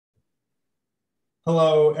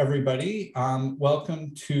Hello, everybody.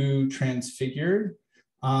 Welcome to Transfigured.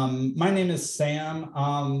 My name is Sam.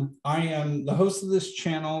 I am the host of this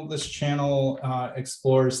channel. This channel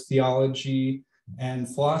explores theology and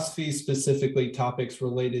philosophy, specifically topics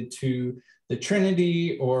related to the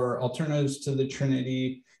Trinity or alternatives to the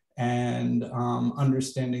Trinity, and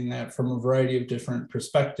understanding that from a variety of different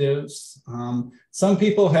perspectives. Some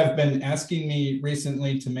people have been asking me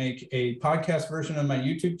recently to make a podcast version of my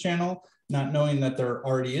YouTube channel, not knowing that there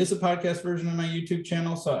already is a podcast version of my YouTube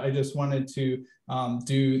channel. So I just wanted to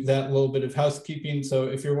do that little bit of housekeeping. So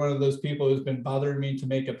if you're one of those people who's been bothering me to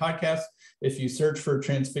make a podcast, if you search for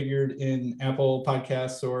Transfigured in Apple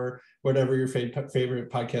Podcasts or whatever your favorite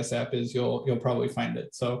podcast app is, you'll probably find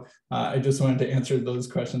it. So I just wanted to answer those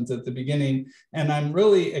questions at the beginning. And I'm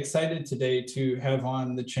really excited today to have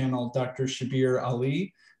on the channel Dr. Shabir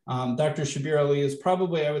Ally. Dr. Shabir Ally is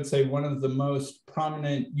probably, I would say, one of the most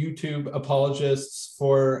prominent YouTube apologists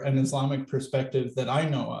for an Islamic perspective that I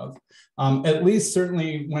know of. At least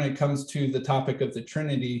certainly when it comes to the topic of the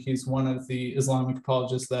Trinity, he's one of the Islamic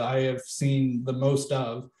apologists that I have seen the most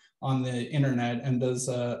of on the internet, and does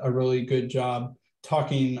a really good job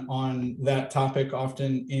talking on that topic.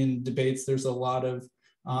 Often in debates, there's a lot of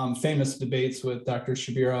famous debates with Dr.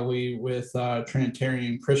 Shabir Ally with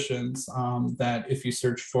Trinitarian Christians that if you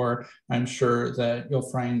search for, I'm sure that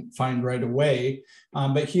you'll find right away.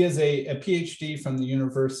 But he has a PhD from the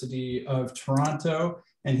University of Toronto,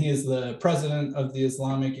 and he is the president of the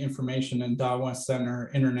Islamic Information and Dawah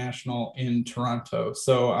Center International in Toronto.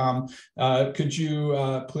 So could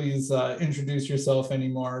you please introduce yourself any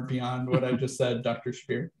more beyond what I just said, Dr.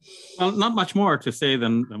 Shabir? Well, not much more to say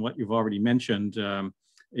than what you've already mentioned.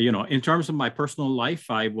 In terms of my personal life,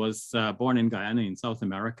 I was born in Guyana in South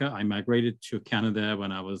America. I migrated to Canada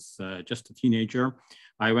when I was just a teenager.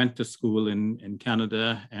 I went to school in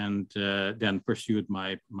Canada and then pursued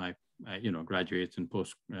my graduate and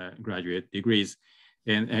postgraduate degrees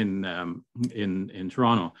in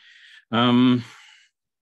Toronto.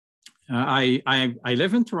 I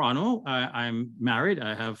live in Toronto. I'm married.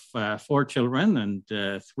 I have 4 children and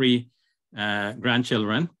 3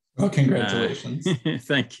 grandchildren. Oh, congratulations.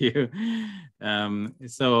 Thank you.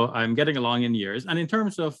 So I'm getting along in years. And in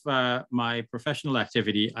terms of my professional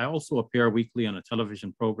activity, I also appear weekly on a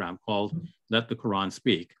television program called Let the Quran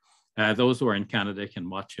Speak. Those who are in Canada can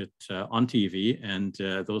watch it on TV, and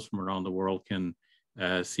those from around the world can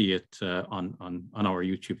see it on our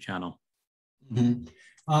YouTube channel. Mm-hmm.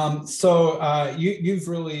 You've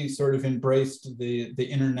really sort of embraced the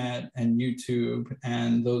internet and YouTube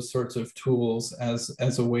and those sorts of tools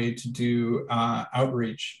as a way to do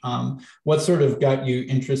outreach. What sort of got you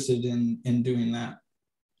interested in doing that?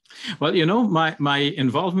 Well, my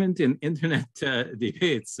involvement in internet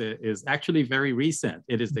debates is actually very recent.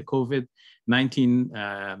 It is the COVID-19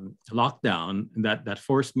 lockdown that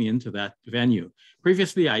forced me into that venue.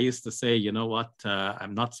 Previously, I used to say,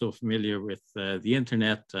 I'm not so familiar with the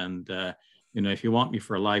internet, and if you want me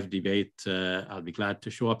for a live debate, I'll be glad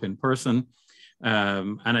to show up in person.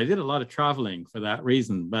 And I did a lot of traveling for that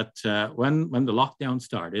reason. But when the lockdown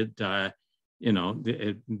started, the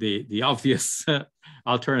obvious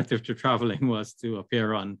alternative to traveling was to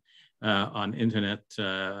appear on internet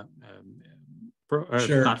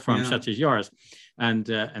platforms such as yours,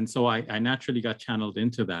 and so I naturally got channeled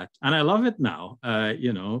into that, and I love it now.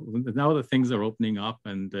 Now that things are opening up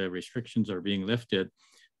and the restrictions are being lifted,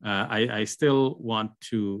 I still want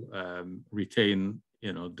to retain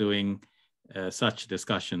doing such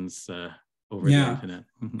discussions over the internet.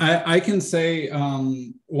 I can say,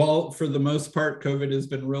 for the most part, COVID has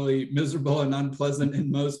been really miserable and unpleasant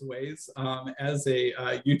in most ways. As a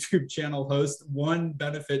YouTube channel host, one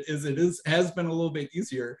benefit is has been a little bit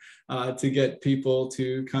easier to get people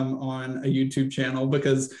to come on a YouTube channel,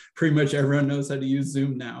 because pretty much everyone knows how to use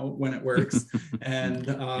Zoom now when it works, and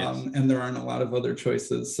and there aren't a lot of other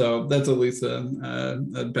choices. So that's at least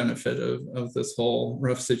a benefit of this whole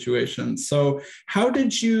rough situation. So how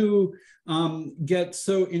did you get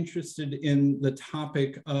so interested in the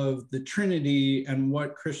topic of the Trinity and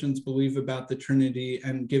what Christians believe about the Trinity,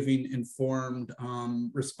 and giving informed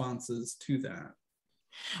responses to that?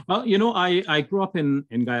 Well, I grew up in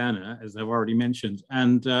Guyana, as I've already mentioned,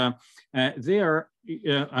 and there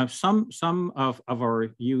some of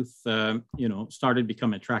our youth, started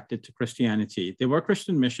become attracted to Christianity. They were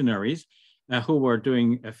Christian missionaries who were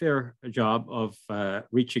doing a fair job of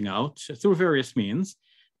reaching out through various means.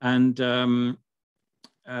 And, that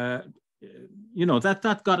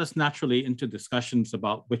got us naturally into discussions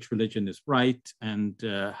about which religion is right, and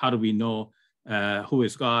how do we know who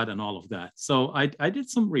is God and all of that. So I did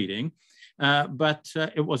some reading, But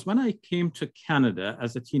it was when I came to Canada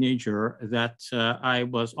as a teenager that I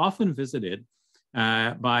was often visited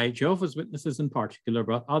by Jehovah's Witnesses in particular,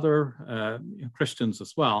 but other Christians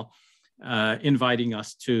as well, inviting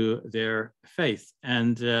us to their faith.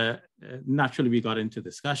 And naturally, we got into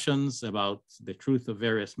discussions about the truth of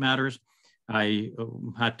various matters. I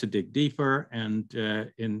had to dig deeper, and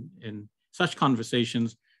in such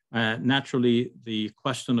conversations, naturally, the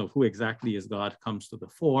question of who exactly is God comes to the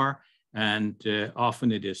fore, and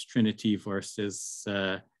often it is Trinity versus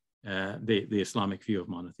the Islamic view of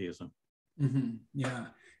monotheism. Mm-hmm. Yeah.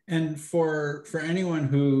 And for anyone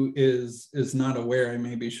who is not aware, I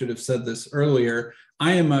maybe should have said this earlier,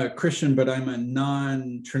 I am a Christian, but I'm a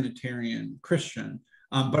non-Trinitarian Christian.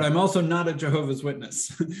 But I'm also not a Jehovah's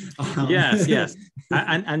Witness. Yes.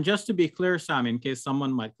 And just to be clear, Sam, in case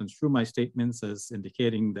someone might construe my statements as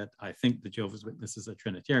indicating that I think the Jehovah's Witnesses are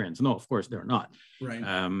Trinitarians. No, of course they're not. Right.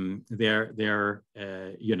 They're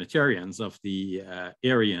Unitarians of the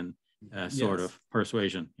Arian sort of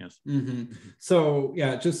persuasion. Yes. Mm-hmm. So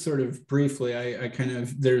yeah, just sort of briefly, I kind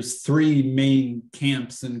of, there's three main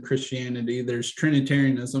camps in Christianity. There's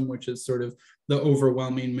Trinitarianism, which is sort of the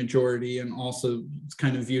overwhelming majority and also it's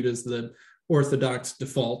kind of viewed as the orthodox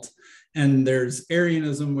default. And there's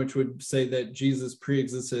Arianism, which would say that Jesus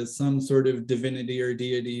preexists as some sort of divinity or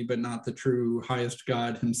deity, but not the true highest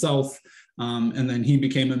God himself. And then he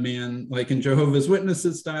became a man, like in Jehovah's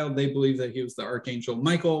Witnesses style, they believe that he was the Archangel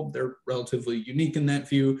Michael. They're relatively unique in that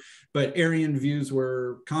view, but Arian views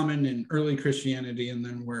were common in early Christianity and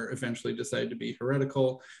then were eventually decided to be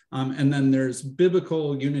heretical. And then there's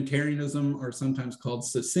biblical Unitarianism, or sometimes called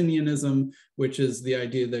Socinianism, which is the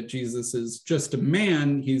idea that Jesus is just a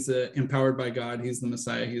man. He's empowered by God. He's the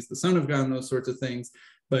Messiah. He's the Son of God, and those sorts of things.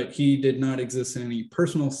 But he did not exist in any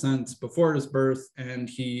personal sense before his birth, and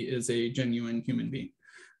he is a genuine human being.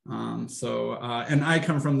 And I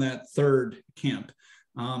come from that third camp.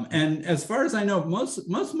 And as far as I know, most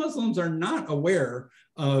Muslims are not aware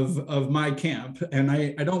of my camp, and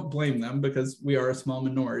I don't blame them because we are a small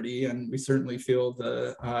minority, and we certainly feel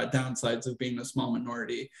the downsides of being a small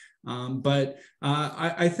minority. But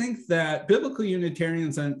I think that biblical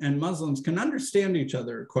Unitarians and Muslims can understand each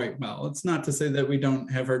other quite well. It's not to say that we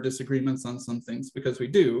don't have our disagreements on some things, because we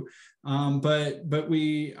do. But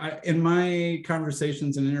in my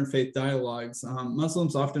conversations and interfaith dialogues,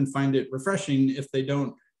 Muslims often find it refreshing if they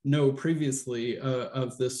don't know previously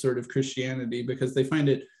of this sort of Christianity, because they find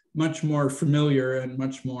it much more familiar and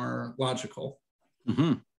much more logical.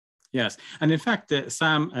 Mm-hmm. Yes, and in fact,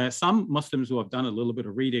 Sam, some Muslims who have done a little bit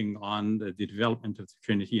of reading on the development of the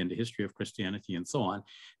Trinity and the history of Christianity and so on,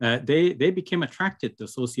 they became attracted to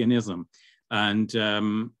Socianism, and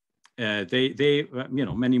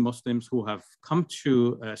many Muslims who have come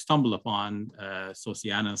to stumble upon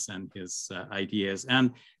Socianus and his ideas,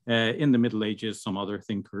 and in the Middle Ages, some other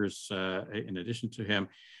thinkers in addition to him,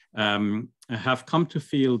 have come to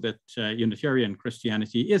feel that Unitarian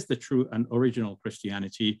Christianity is the true and original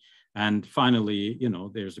Christianity. And finally,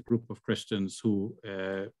 there's a group of Christians who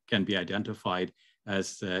can be identified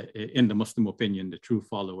as, in the Muslim opinion, the true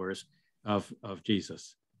followers of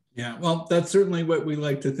Jesus. Yeah, well, that's certainly what we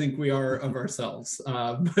like to think we are of ourselves,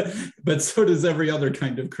 but so does every other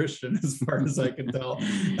kind of Christian, as far as I can tell.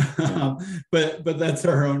 But that's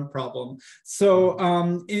our own problem. So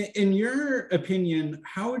in your opinion,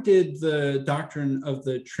 how did the doctrine of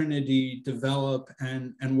the Trinity develop,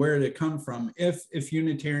 and where did it come from? If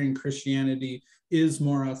Unitarian Christianity is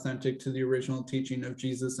more authentic to the original teaching of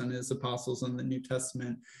Jesus and his apostles in the New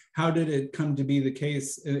Testament, how did it come to be the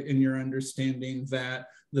case in your understanding that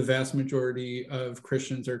the vast majority of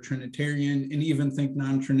Christians are Trinitarian, and even think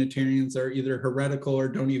non-Trinitarians are either heretical or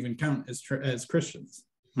don't even count as Christians?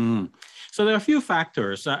 So there are a few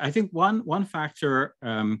factors. I think one factor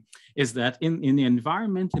is that in the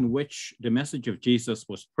environment in which the message of Jesus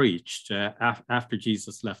was preached after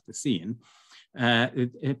Jesus left the scene,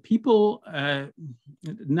 people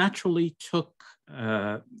naturally took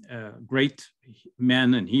great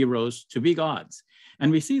men and heroes to be gods.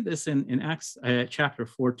 And we see this in Acts chapter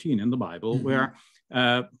 14 in the Bible, mm-hmm.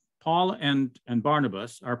 where Paul and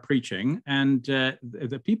Barnabas are preaching, and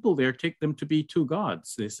the people there take them to be two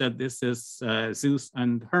gods. They said, this is Zeus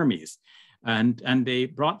and Hermes. And they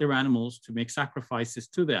brought their animals to make sacrifices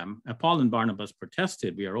to them. Paul and Barnabas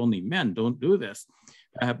protested, we are only men, don't do this.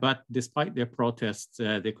 But despite their protests,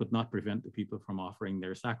 they could not prevent the people from offering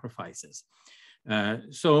their sacrifices.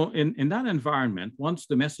 So in that environment, once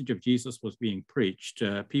the message of Jesus was being preached,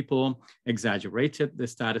 people exaggerated the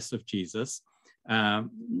status of Jesus.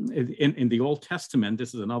 In the Old Testament,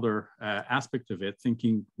 this is another aspect of it,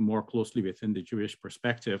 thinking more closely within the Jewish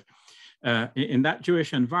perspective. in that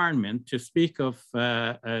Jewish environment, to speak of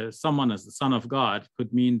someone as the Son of God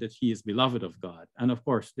could mean that he is beloved of God. And of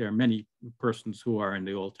course, there are many persons who are in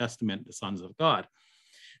the Old Testament the sons of God.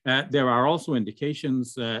 There are also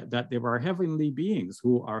indications that there are heavenly beings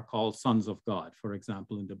who are called sons of God, for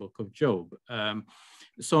example, in the book of Job.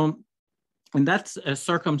 So in that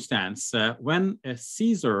circumstance, when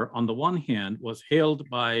Caesar, on the one hand, was hailed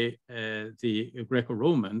by the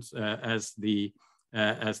Greco-Romans as the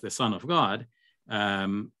Son of God,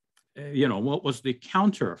 what was the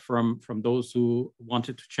counter from those who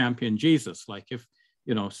wanted to champion Jesus? Like, if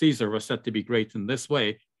Caesar was said to be great in this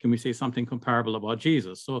way, can we say something comparable about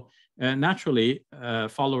Jesus? So naturally,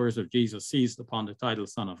 followers of Jesus seized upon the title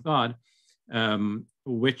Son of God,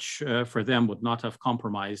 which for them would not have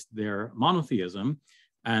compromised their monotheism,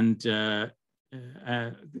 and at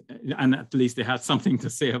least they had something to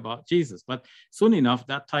say about Jesus. But soon enough,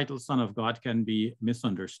 that title Son of God can be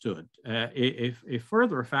misunderstood. A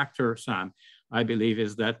further factor, Sam, I believe,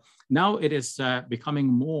 is that now it is becoming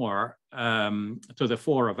more to the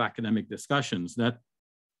fore of academic discussions that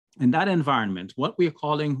in that environment, what we're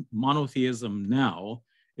calling monotheism now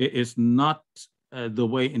is not the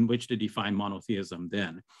way in which they define monotheism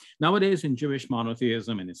then. Nowadays, in Jewish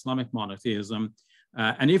monotheism and Islamic monotheism,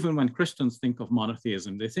 and even when Christians think of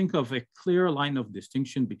monotheism, they think of a clear line of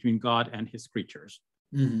distinction between God and his creatures.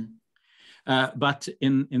 Mm-hmm. But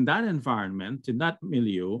in that environment, in that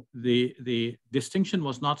milieu, the distinction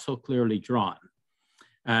was not so clearly drawn.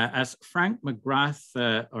 As Frank McGrath,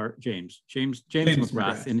 or James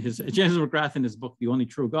McGrath in his book, The Only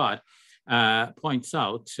True God, points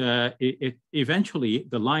out, eventually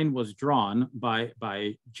the line was drawn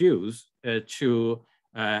by Jews to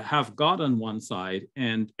have God on one side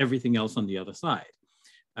and everything else on the other side.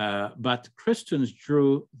 But Christians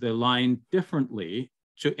drew the line differently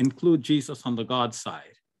to include Jesus on the God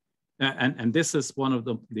side. And this is one of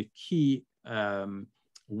the key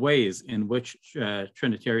ways in which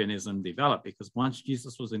Trinitarianism developed, because once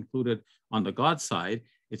Jesus was included on the God side,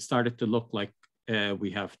 it started to look like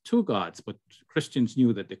we have two gods, but Christians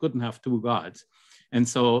knew that they couldn't have two gods. And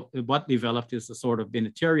so what developed is a sort of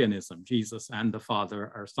binitarianism. Jesus and the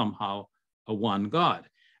Father are somehow a one God.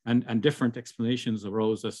 And different explanations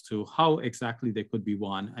arose as to how exactly they could be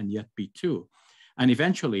one and yet be two. And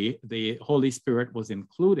eventually, the Holy Spirit was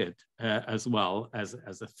included as well as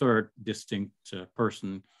a third distinct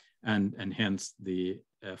person, and hence the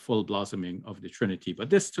full blossoming of the Trinity. But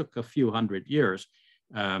this took a few hundred years,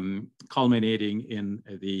 culminating in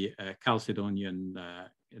the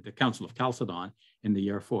the Council of Chalcedon in the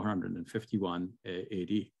year 451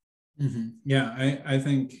 AD. Mm-hmm. Yeah, I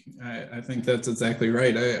think that's exactly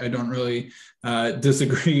right. I don't really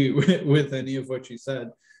disagree with any of what you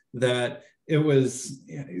said. That it was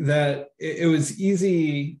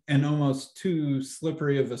easy and almost too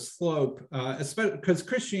slippery of a slope, especially because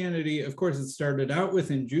Christianity, of course, it started out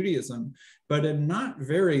within Judaism, but in not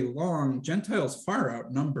very long, Gentiles far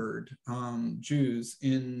outnumbered Jews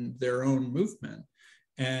in their own movement.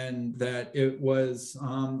 And that it was,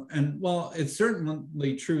 and while it's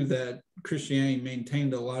certainly true that Christianity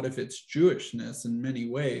maintained a lot of its Jewishness in many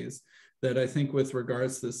ways, that I think with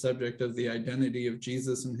regards to the subject of the identity of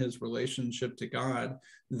Jesus and his relationship to God,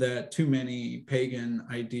 that too many pagan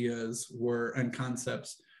ideas and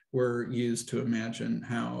concepts were used to imagine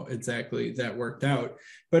how exactly that worked out.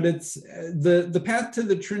 But it's the path to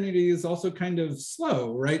the Trinity is also kind of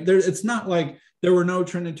slow, right? It's not like there were no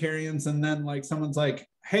Trinitarians and then like someone's like,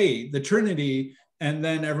 hey, the Trinity, and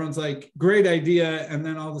then everyone's like, great idea, and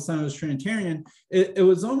then all of a sudden it was Trinitarian. It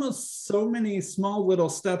was almost so many small little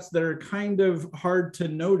steps that are kind of hard to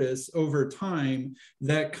notice over time,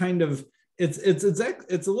 that kind of, it's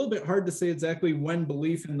a little bit hard to say exactly when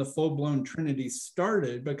belief in the full-blown Trinity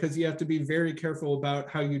started, because you have to be very careful about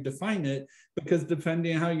how you define it, because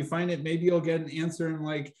depending on how you find it, maybe you'll get an answer in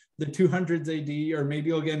like the 200s AD, or maybe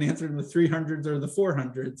you'll get an answer in the 300s or the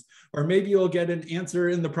 400s, or maybe you'll get an answer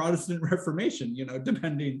in the Protestant Reformation,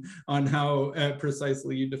 depending on how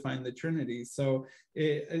precisely you define the Trinity. So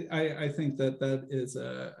I think that is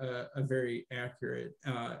a very accurate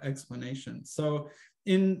explanation. So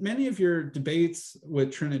in many of your debates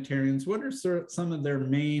with Trinitarians, what are some of their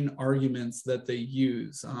main arguments that they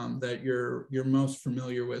use that you're most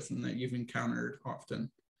familiar with and that you've encountered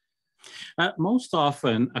often? Most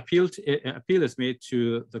often, appeal is made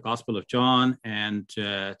to the Gospel of John and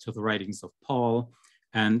to the writings of Paul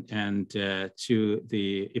and to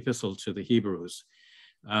the Epistle to the Hebrews.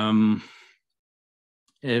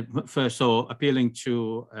 So appealing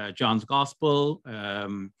to John's Gospel,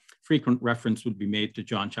 frequent reference would be made to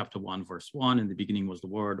John chapter 1, verse 1. In the beginning was the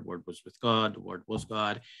Word was with God, the Word was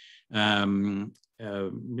God. John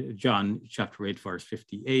chapter 8, verse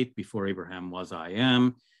 58, before Abraham was I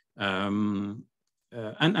am,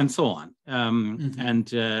 and so on.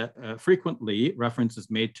 Frequently reference is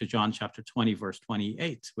made to John chapter 20, verse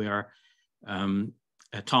 28, where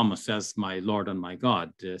Thomas says, my Lord and my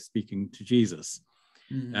God, speaking to Jesus.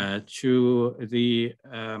 To the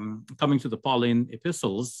coming to the Pauline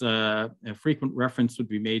epistles, a frequent reference would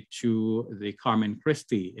be made to the Carmen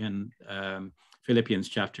Christi in Philippians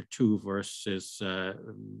chapter 2, verses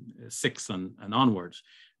 6 and onwards,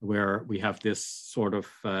 where we have this sort of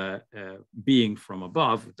being from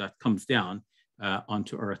above that comes down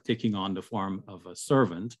onto earth, taking on the form of a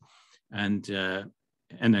servant, and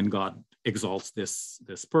then God exalts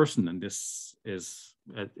this person, and this is,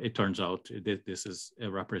 it turns out, this is a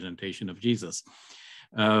representation of Jesus.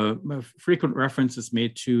 Frequent reference is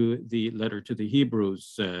made to the letter to the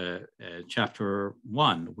Hebrews, chapter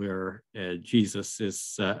 1, where Jesus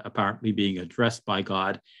is apparently being addressed by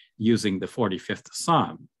God using the 45th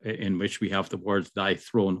Psalm, in which we have the words, thy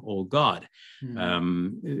throne, O God.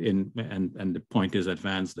 And the point is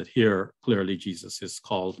advanced that here clearly Jesus is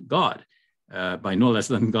called God by no less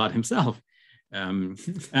than God himself. And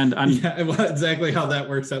yeah, well, exactly how that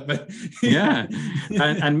works out, but yeah.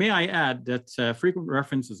 And may I add that frequent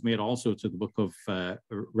reference is made also to the book of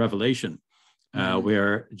Revelation,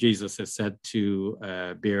 where Jesus is said to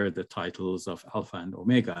bear the titles of Alpha and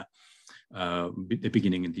Omega, the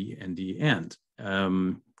beginning and the end.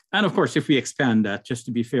 And of course, if we expand that, just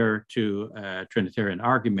to be fair to Trinitarian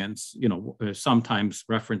arguments, sometimes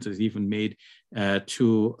references even made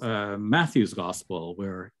to Matthew's gospel,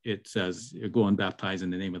 where it says, go and baptize in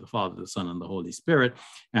the name of the Father, the Son, and the Holy Spirit.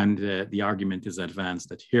 And the argument is advanced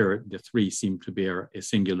that here the three seem to bear a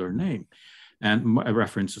singular name. And a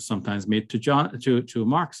reference is sometimes made to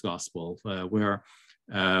Mark's gospel, where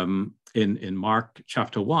in Mark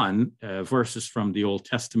chapter 1, verses from the Old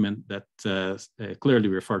Testament that clearly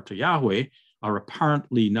refer to Yahweh are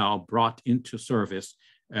apparently now brought into service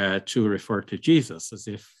to refer to Jesus, as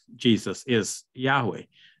if Jesus is Yahweh.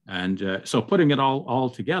 And so putting it all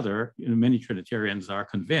together, many Trinitarians are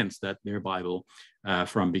convinced that their Bible,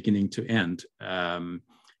 from beginning to end,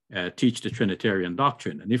 teach the Trinitarian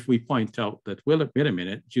doctrine. And if we point out that, well, wait a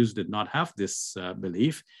minute, Jews did not have this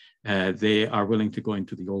belief, they are willing to go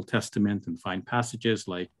into the Old Testament and find passages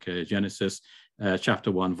like Genesis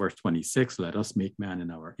chapter 1, verse 26, let us make man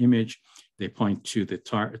in our image. They point to the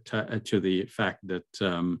fact that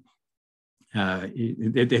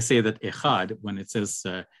they say that Echad, when it says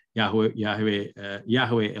Yahweh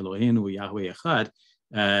Eloheinu, Yahweh Echad,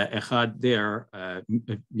 Echad there,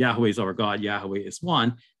 Yahweh is our God, Yahweh is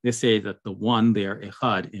one. They say that the one there,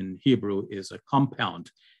 Echad, in Hebrew is a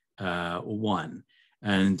compound one.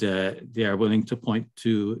 And they are willing to point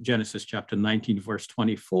to Genesis chapter 19, verse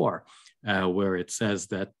 24, where it says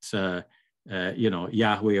that,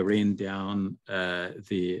 Yahweh rained down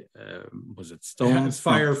was it stones?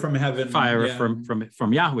 Fire from heaven. Fire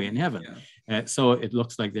from Yahweh in heaven. Yeah. So it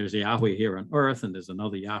looks like there's a Yahweh here on earth, and there's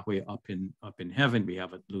another Yahweh up in heaven. We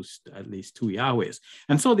have at least two Yahwehs.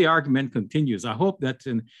 And so the argument continues. I hope that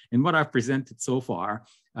in what I've presented so far,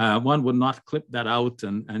 one would not clip that out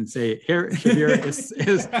and say, here Shabir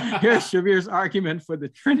here's Shabir's argument for the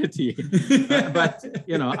Trinity. But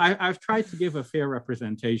I've tried to give a fair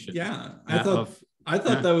representation. Yeah, I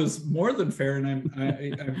thought that was more than fair, and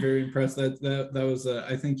I'm very impressed that was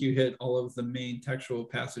I think you hit all of the main textual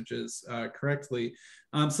passages correctly.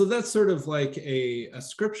 So that's sort of like a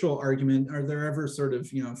scriptural argument. Are there ever sort of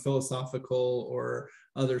philosophical or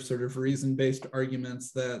other sort of reason-based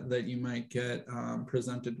arguments that you might get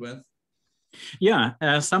presented with? Yeah,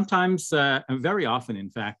 sometimes, very often, in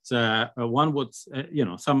fact, one would,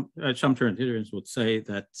 some Trinitarians would say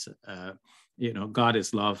that, God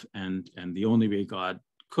is love, and the only way God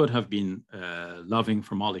could have been loving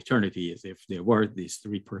from all eternity is if there were these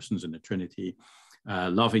three persons in the Trinity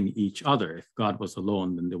loving each other. If God was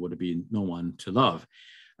alone, then there would have been no one to love.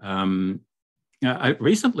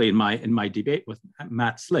 Recently, in my debate with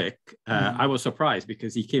Matt Slick, I was surprised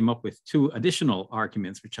because he came up with two additional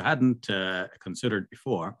arguments which I hadn't considered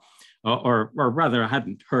before, or rather I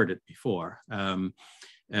hadn't heard it before.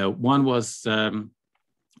 One was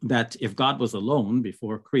that if God was alone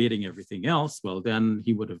before creating everything else, well, then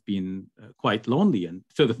he would have been quite lonely, and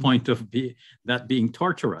to the point of that being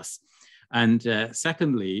torturous. And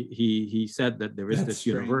secondly, he said that there is this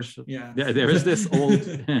universal, there is this old,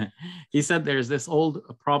 he said there's this old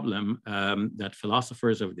problem that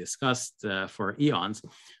philosophers have discussed for eons,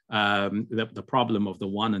 the problem of the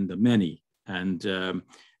one and the many. And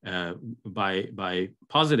by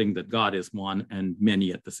positing that God is one and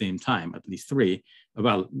many at the same time, at least three,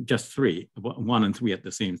 well, just three, one and three at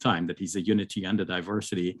the same time, that he's a unity and a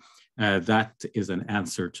diversity. That is an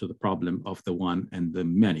answer to the problem of the one and the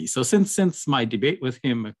many. So since my debate with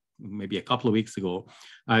him maybe a couple of weeks ago,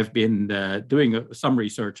 I've been doing some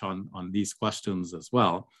research on these questions as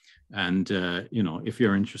well. And if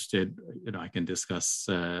you're interested, I can discuss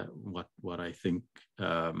what I think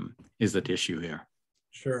is at issue here.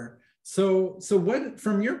 Sure. So what,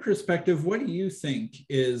 from your perspective, what do you think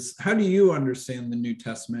how do you understand the New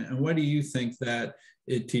Testament, and what do you think that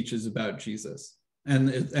it teaches about Jesus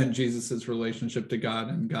and Jesus's relationship to God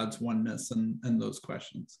and God's oneness and those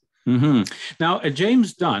questions? Mm-hmm. Now,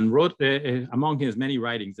 James Dunn wrote, among his many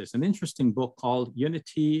writings, there's an interesting book called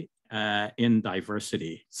Unity in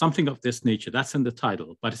Diversity, something of this nature. That's in the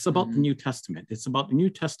title, but it's about the New Testament. It's about the New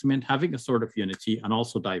Testament having a sort of unity and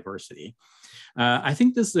also diversity. I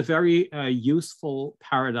think this is a very useful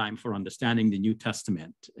paradigm for understanding the New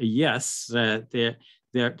Testament. Yes,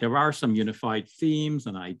 there are some unified themes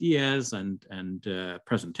and ideas and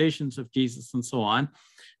presentations of Jesus and so on,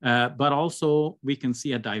 but also we can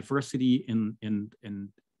see a diversity in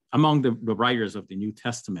among the writers of the New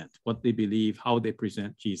Testament, what they believe, how they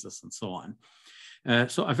present Jesus, and so on.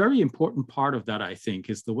 So a very important part of that, I think,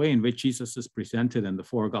 is the way in which Jesus is presented in the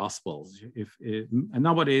four Gospels. And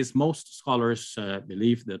nowadays, most scholars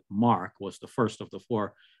believe that Mark was the first of the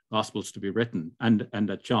four Gospels to be written, and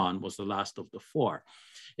that John was the last of the four.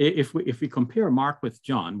 If we compare Mark with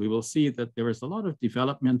John, we will see that there is a lot of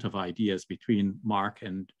development of ideas between Mark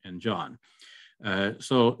and John.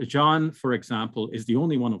 So John, for example, is the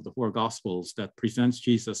only one of the four Gospels that presents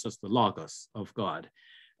Jesus as the Logos of God.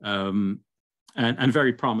 And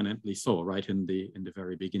very prominently so, right in the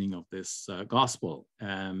very beginning of this gospel.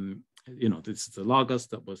 This is the Logos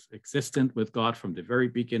that was existent with God from the very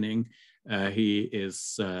beginning. He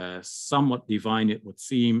is somewhat divine, it would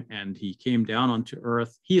seem, and he came down onto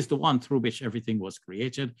earth. He is the one through which everything was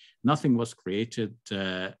created. Nothing was created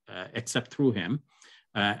except through him,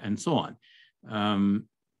 and so on.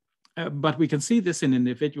 But we can see this in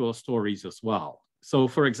individual stories as well. So,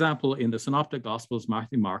 for example, in the Synoptic Gospels,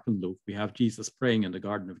 Matthew, Mark, and Luke, we have Jesus praying in the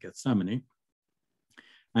Garden of Gethsemane,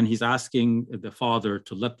 and he's asking the Father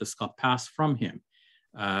to let this cup pass from him.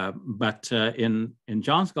 But in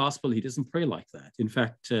John's Gospel, he doesn't pray like that. In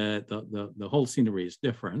fact, the whole scenery is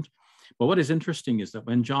different. But what is interesting is that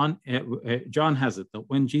when John has it, that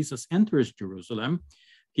when Jesus enters Jerusalem,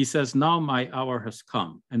 he says, "Now my hour has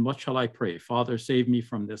come, and what shall I pray? Father, save me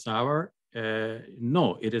from this hour."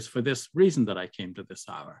 No, it is for this reason that I came to this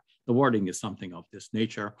hour. The wording is something of this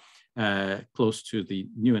nature, close to the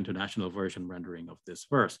New International Version rendering of this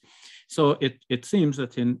verse. So it seems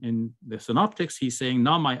that in the Synoptics, he's saying,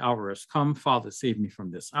 "Now my hour has come, Father, save me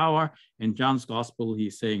from this hour." In John's Gospel,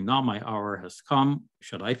 he's saying, "Now my hour has come.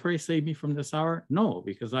 Should I pray, save me from this hour? No,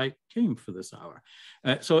 because I came for this hour."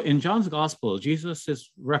 So in John's Gospel, Jesus is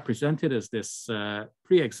represented as this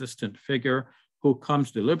pre-existent figure who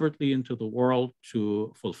comes deliberately into the world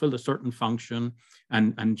to fulfill a certain function.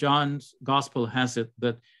 And John's Gospel has it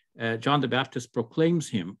that John the Baptist proclaims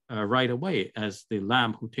him right away as the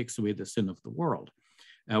Lamb who takes away the sin of the world.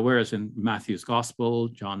 Whereas in Matthew's Gospel,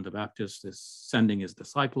 John the Baptist is sending his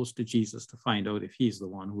disciples to Jesus to find out if he's the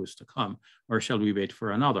one who is to come, or shall we wait for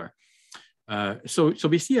another? So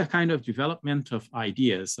we see a kind of development of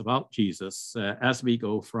ideas about Jesus as we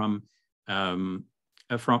go from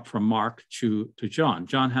Mark to John.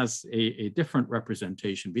 John has a different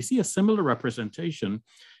representation. We see a similar representation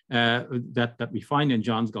that we find in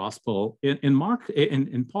John's Gospel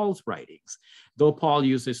in Paul's writings, though Paul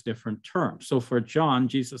uses different terms. So for John,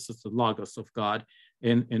 Jesus is the Logos of God.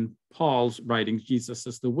 In Paul's writings, Jesus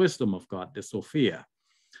is the wisdom of God, the Sophia.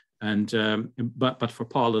 And but for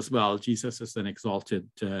Paul as well, Jesus is an exalted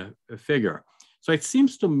figure. So it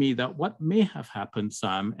seems to me that what may have happened,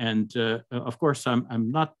 Sam, and of course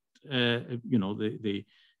I'm not, I'm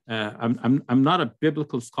not a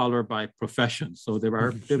biblical scholar by profession. So there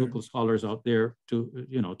are biblical scholars out there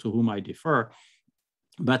to whom I defer.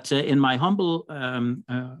 But in my humble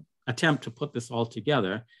attempt to put this all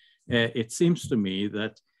together, it seems to me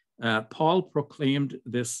that Paul proclaimed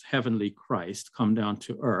this heavenly Christ come down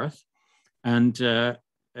to earth, and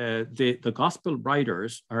the gospel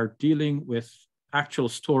writers are dealing with actual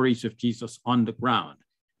stories of Jesus on the ground.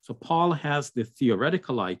 So Paul has the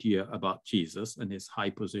theoretical idea about Jesus and his high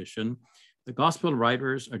position. The gospel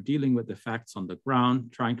writers are dealing with the facts on the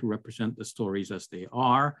ground, trying to represent the stories as they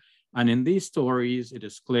are. And in these stories, it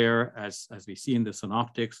is clear, as we see in the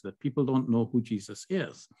synoptics, that people don't know who Jesus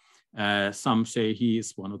is. Some say he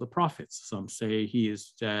is one of the prophets. Some say he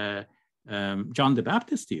is John the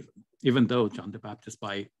Baptist, even though John the Baptist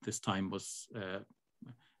by this time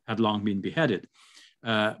had long been beheaded.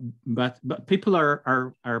 But people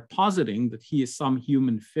are positing that he is some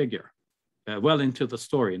human figure well into the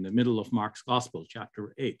story in the middle of Mark's Gospel,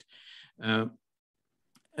 chapter 8.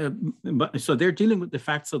 So they're dealing with the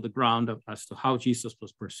facts of the ground as to how Jesus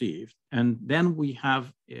was perceived. And then we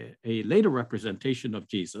have a later representation of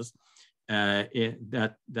Jesus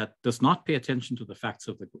that does not pay attention to the facts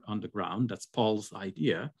on the ground. That's Paul's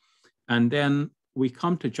idea. And then we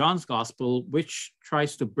come to John's Gospel, which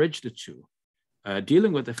tries to bridge the two,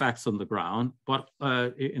 dealing with the facts on the ground, but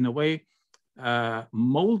in a way,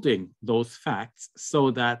 molding those facts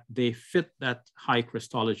so that they fit that high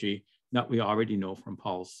Christology that we already know from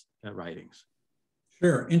Paul's writings.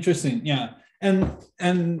 Sure, interesting, yeah.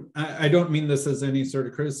 And I don't mean this as any sort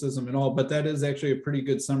of criticism at all, but that is actually a pretty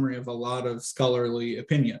good summary of a lot of scholarly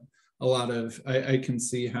opinion. I can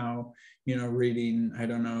see how, reading, I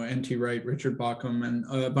don't know, N.T. Wright, Richard Bauckham, and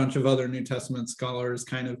a bunch of other New Testament scholars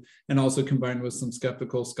and also combined with some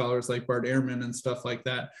skeptical scholars like Bart Ehrman and stuff like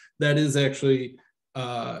that, that is actually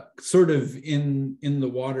sort of in the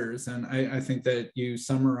waters. And I think that you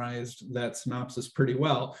summarized that synopsis pretty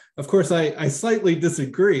well. Of course, I slightly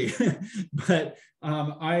disagree, but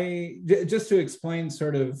just to explain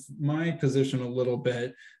sort of my position a little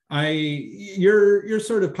bit, you're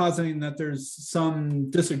sort of positing that there's some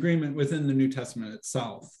disagreement within the New Testament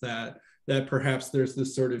itself, that perhaps there's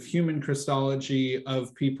this sort of human Christology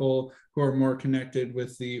of people who are more connected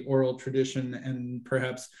with the oral tradition and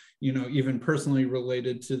perhaps, even personally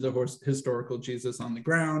related to the historical Jesus on the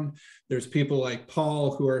ground. There's people like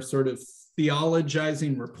Paul who are sort of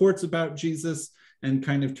theologizing reports about Jesus and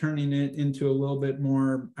kind of turning it into a little bit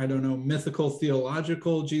more, I don't know, mythical,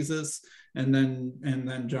 theological Jesus, and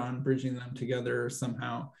then John bridging them together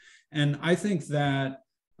somehow. And I think that,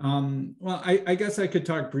 I guess I could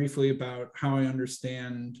talk briefly about how I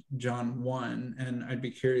understand John 1, and I'd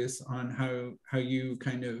be curious on how you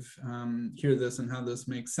kind of hear this and how this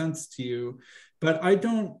makes sense to you. But I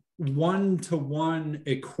don't one-to-one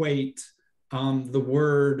equate the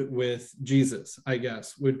word with Jesus, I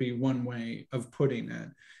guess, would be one way of putting it.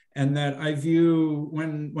 And that I view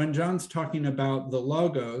when John's talking about the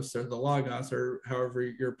logos or however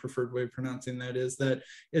your preferred way of pronouncing that is, that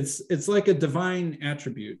it's like a divine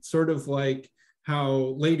attribute, sort of like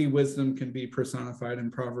how Lady Wisdom can be personified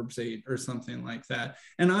in Proverbs 8 or something like that.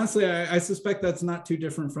 And honestly, I suspect that's not too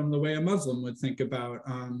different from the way a Muslim would think about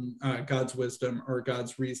God's wisdom or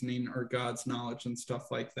God's reasoning or God's knowledge and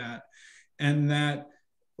stuff like that. And that,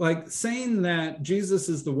 like, saying that Jesus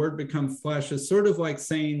is the Word become flesh is sort of like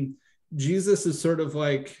saying Jesus is sort of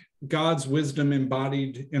like God's wisdom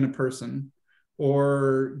embodied in a person,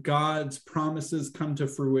 or God's promises come to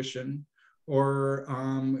fruition, or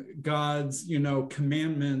God's,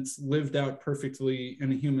 commandments lived out perfectly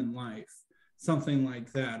in a human life, something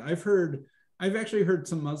like that. I've actually heard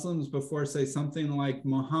some Muslims before say something like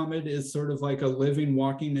Muhammad is sort of like a living,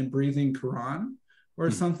 walking, and breathing Quran, or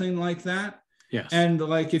something like that. Yes. And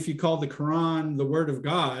like, if you call the Quran the word of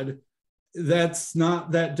God, that's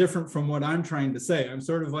not that different from what I'm trying to say. I'm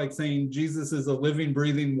sort of like saying Jesus is a living,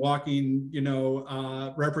 breathing, walking,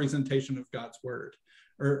 representation of God's word,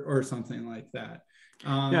 or something like that.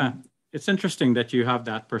 Yeah, it's interesting that you have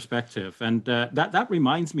that perspective. And that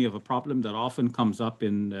reminds me of a problem that often comes up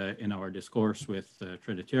in our discourse with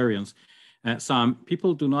Trinitarians. Some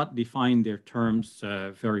people do not define their terms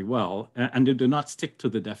very well, and they do not stick to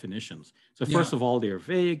the definitions. So first of all, they're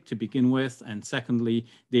vague to begin with, and secondly,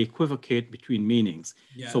 they equivocate between meanings.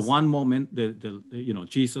 Yes. So one moment,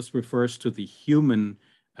 Jesus refers to the human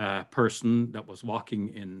person that was walking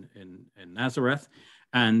in Nazareth,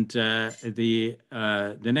 and the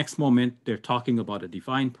next moment they're talking about a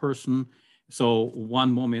divine person. So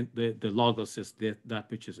one moment, the Logos is that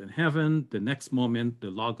which is in heaven. The next moment, the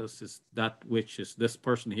Logos is that which is this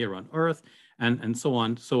person here on earth, and so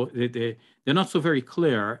on. So they're not so very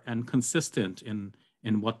clear and consistent in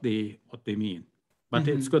what they mean. But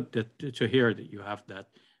it's good to hear that you have that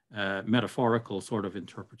metaphorical sort of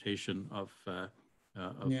interpretation of the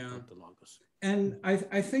Logos. And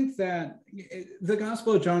I think that the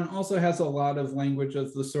Gospel of John also has a lot of language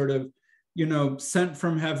of the sort of, sent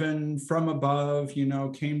from heaven, from above,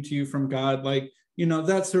 came to you from God, like,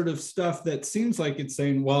 that sort of stuff that seems like it's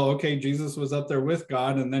saying, well, okay, Jesus was up there with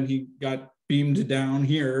God and then he got beamed down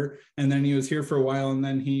here and then he was here for a while and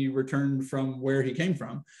then he returned from where he came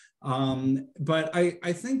from. But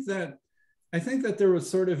I think that there was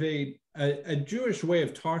sort of a Jewish way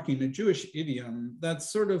of talking, a Jewish idiom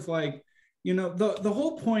that's sort of like, the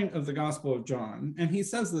whole point of the Gospel of John, and he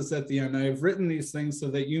says this at the end, I have written these things so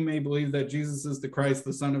that you may believe that Jesus is the Christ,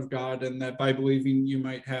 the Son of God, and that by believing you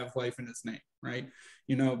might have life in his name, right?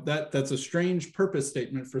 That's a strange purpose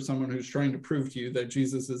statement for someone who's trying to prove to you that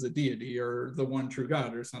Jesus is a deity or the one true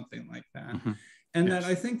God or something like that. Mm-hmm. And yes.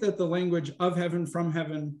 That I think that the language of heaven, from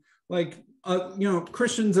heaven,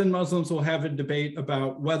 Christians and Muslims will have a debate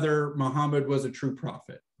about whether Muhammad was a true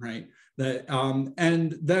prophet, right?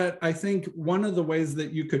 And that I think one of the ways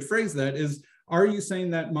that you could phrase that is, are you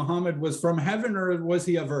saying that Muhammad was from heaven or was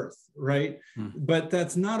he of earth, right? But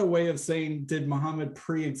that's not a way of saying, did Muhammad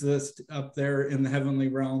pre-exist up there in the heavenly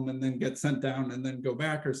realm and then get sent down and then go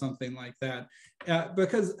back or something like that?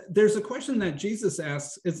 Because there's a question that Jesus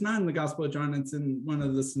asks, it's not in the Gospel of John, it's in one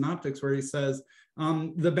of the synoptics where he says,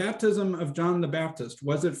 the baptism of John the Baptist,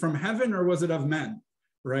 was it from heaven or was it of men?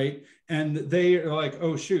 Right. And they are like,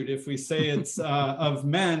 oh, shoot, if we say it's of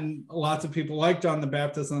men, lots of people like John the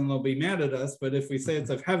Baptist and they'll be mad at us. But if we say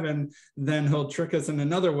it's of heaven, then he'll trick us in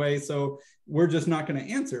another way. So we're just not going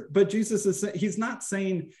to answer. But Jesus he's not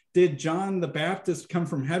saying, did John the Baptist come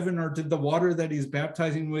from heaven, or did the water that he's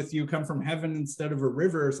baptizing with you come from heaven instead of a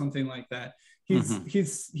river or something like that?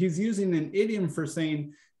 He's using an idiom for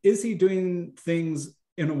saying, is he doing things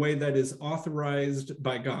in a way that is authorized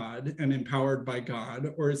by God and empowered by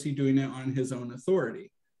God, or is he doing it on his own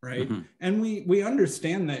authority, right? And we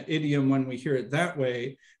understand that idiom when we hear it that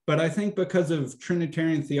way, but I think because of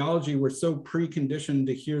Trinitarian theology, we're so preconditioned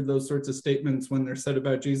to hear those sorts of statements when they're said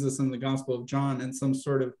about Jesus in the Gospel of John in some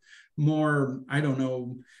sort of more,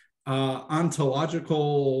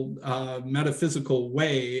 ontological, metaphysical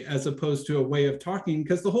way, as opposed to a way of talking,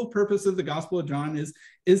 because the whole purpose of the Gospel of John is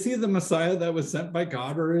he the Messiah that was sent by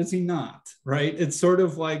God, or is he not, right? It's sort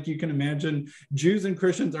of like, you can imagine Jews and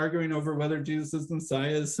Christians arguing over whether Jesus is the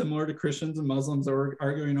Messiah is similar to Christians and Muslims are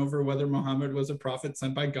arguing over whether Muhammad was a prophet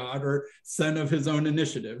sent by God or sent of his own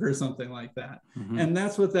initiative or something like that. And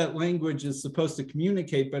that's what that language is supposed to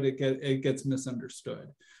communicate, but it gets misunderstood.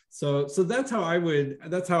 So that's how I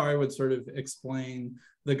would sort of explain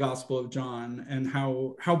the Gospel of John and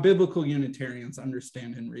how biblical Unitarians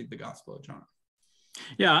understand and read the Gospel of John.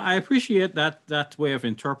 Yeah, I appreciate that way of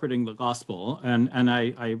interpreting the Gospel, and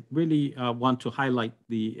I really want to highlight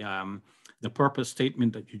the purpose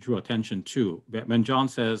statement that you drew attention to. When John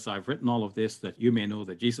says, "I've written all of this that you may know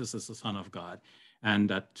that Jesus is the Son of God, and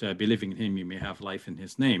that believing in him you may have life in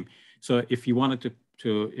his name." So if you wanted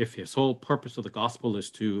if his whole purpose of the Gospel is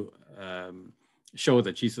to show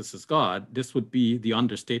that Jesus is God, this would be the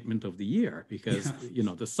understatement of the year, because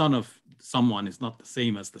the son of someone is not the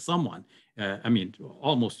same as the someone.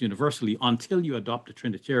 Almost universally, until you adopt a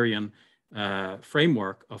Trinitarian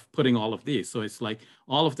framework of putting all of these. So it's like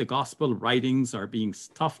all of the gospel writings are being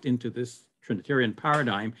stuffed into this Trinitarian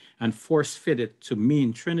paradigm and force-fitted to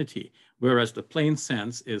mean Trinity, whereas the plain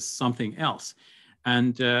sense is something else.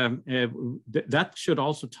 And that should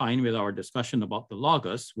also tie in with our discussion about the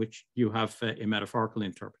Logos, which you have a metaphorical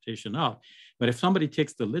interpretation of. But if somebody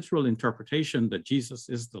takes the literal interpretation that Jesus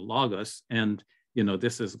is the Logos, and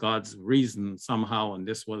this is God's reason somehow, and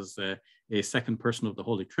this was a second person of the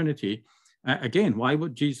Holy Trinity, again, why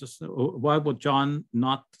would John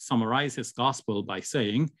not summarize his gospel by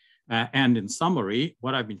saying, and in summary,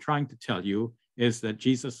 what I've been trying to tell you is that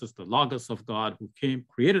Jesus is the Logos of God who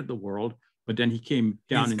created the world, but then he came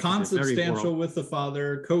down into consubstantial the very world. with the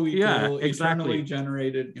Father, co-equal, eternally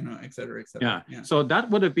generated, et cetera, et cetera. Yeah. So that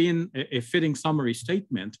would have been a fitting summary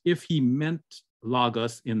statement if he meant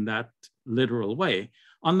Logos in that literal way.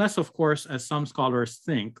 Unless, of course, as some scholars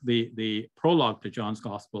think, the prologue to John's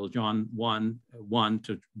Gospel, John 1:1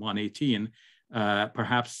 to 1:18,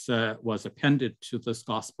 perhaps was appended to this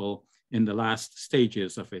Gospel in the last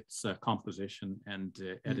stages of its composition and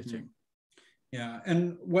editing. Yeah,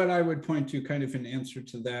 and what I would point to kind of in answer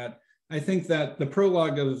to that, I think that the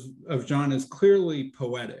prologue of John is clearly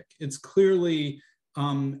poetic. It's clearly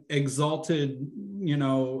exalted,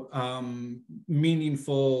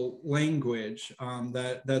 meaningful language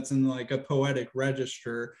that's in like a poetic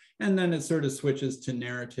register, and then it sort of switches to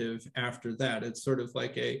narrative after that. It's sort of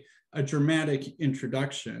like a dramatic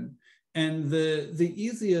introduction. And the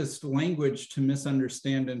easiest language to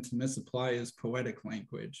misunderstand and to misapply is poetic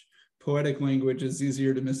language. Poetic language is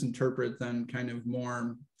easier to misinterpret than kind of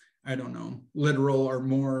more, literal or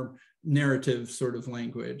more narrative sort of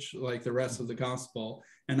language like the rest of the gospel.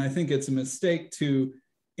 And I think it's a mistake to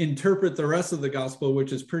interpret the rest of the gospel,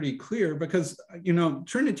 which is pretty clear, because,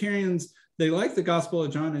 Trinitarians, they like the Gospel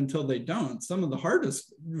of John until they don't. Some of the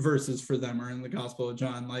hardest verses for them are in the Gospel of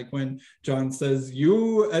John, like when John says,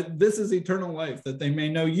 this is eternal life, that they may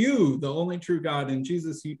know you, the only true God, and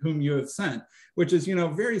Jesus whom you have sent, which is,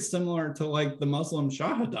 very similar to like the Muslim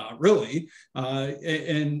Shahada, really,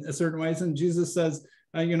 in certain ways. And Jesus says,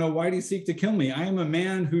 why do you seek to kill me? I am a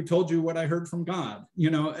man who told you what I heard from God,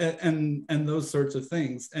 and those sorts of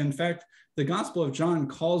things. In fact, the Gospel of John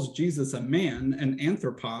calls Jesus a man, an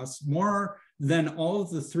anthropos, more than all of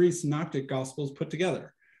the three synoptic Gospels put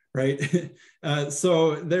together. Right.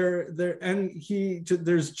 So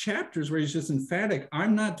there's chapters where he's just emphatic.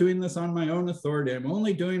 I'm not doing this on my own authority. I'm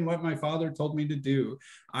only doing what my Father told me to do.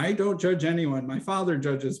 I don't judge anyone. My Father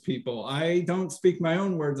judges people. I don't speak my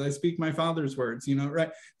own words. I speak my Father's words,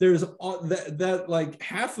 right? There's all that like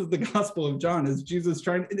half of the Gospel of John is Jesus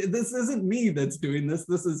this isn't me that's doing this.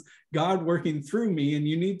 This is God working through me. And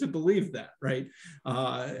you need to believe that. Right.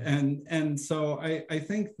 And so I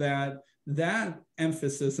think that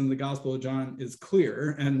emphasis in the Gospel of John is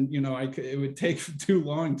clear, and it would take too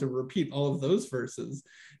long to repeat all of those verses.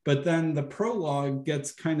 But then the prologue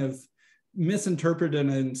gets kind of misinterpreted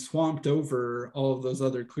and swamped over all of those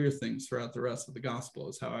other clear things throughout the rest of the Gospel,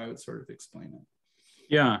 is how I would sort of explain it.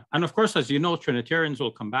 Yeah, and of course, as you know, Trinitarians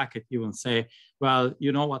will come back at you and say, well,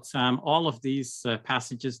 you know what, Sam, all of these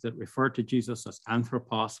passages that refer to Jesus as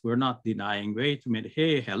anthropos, we're not denying, wait a minute,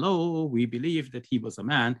 hey, hello, we believe that he was a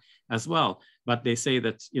man as well. But they say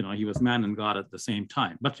that, he was man and God at the same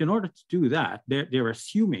time. But in order to do that, they're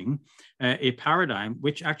assuming a paradigm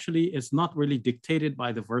which actually is not really dictated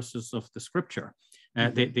by the verses of the scripture.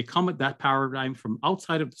 They come at that paradigm from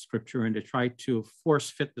outside of the scripture, and they try to force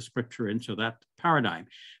fit the scripture into that paradigm.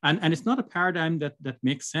 And it's not a paradigm that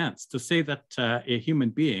makes sense to say that a human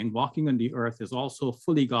being walking on the earth is also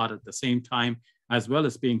fully God at the same time, as well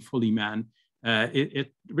as being fully man.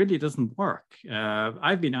 It really doesn't work.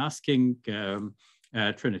 I've been asking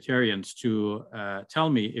Trinitarians to tell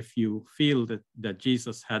me if you feel that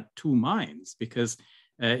Jesus had two minds, because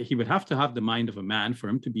he would have to have the mind of a man for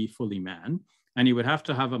him to be fully man. And he would have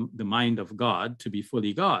to have the mind of God to be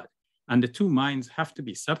fully God. And the two minds have to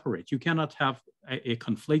be separate. You cannot have a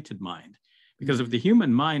conflated mind, because if the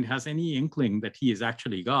human mind has any inkling that he is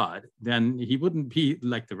actually God, then he wouldn't be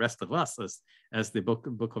like the rest of us, as the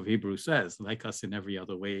book of Hebrews says, like us in every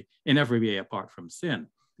way apart from sin.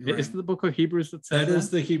 Right. Is it the book of Hebrews that says that? Is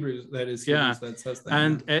the Hebrews. That is Hebrews that says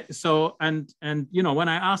that. And and when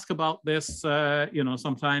I ask about this,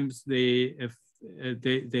 sometimes they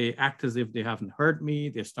act as if they haven't heard me.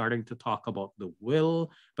 They're starting to talk about the will,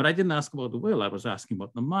 but I didn't ask about the will. I was asking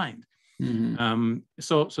about the mind. Mm-hmm.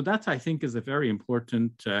 So that, I think, is a very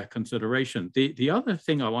important consideration. The other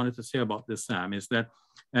thing I wanted to say about this, Sam, is that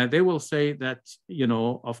they will say that,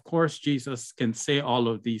 of course, Jesus can say all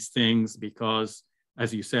of these things because,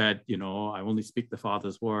 as you said, I only speak the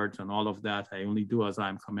Father's words and all of that. I only do as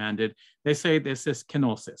I'm commanded. They say this is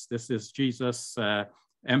kenosis. This is Jesus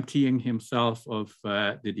emptying himself of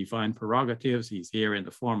the divine prerogatives. He's here in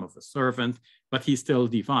the form of a servant, but he's still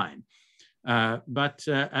divine. But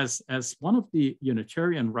as one of the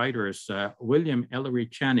Unitarian writers, William Ellery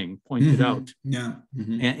Channing, pointed out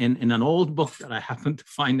in an old book that I happened to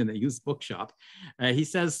find in a used bookshop, he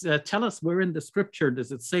says, tell us where in the scripture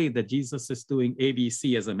does it say that Jesus is doing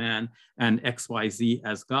ABC as a man and XYZ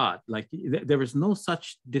as God? Like there is no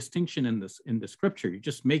such distinction in the scripture. You're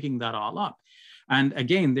just making that all up. And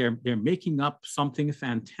again, they're making up something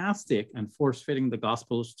fantastic and force-fitting the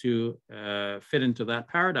Gospels to fit into that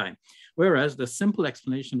paradigm. Whereas the simple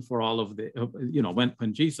explanation for all of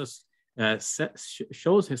when Jesus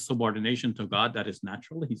shows his subordination to God, that is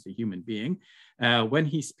natural. He's a human being. When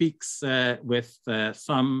he speaks with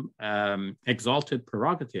some exalted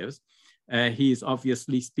prerogatives, he's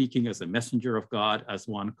obviously speaking as a messenger of God, as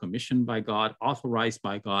one commissioned by God, authorized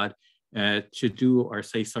by God, to do or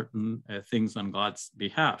say certain things on God's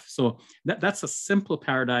behalf. So that's a simple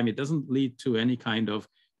paradigm. It doesn't lead to any kind of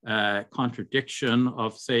contradiction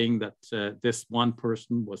of saying that this one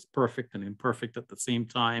person was perfect and imperfect at the same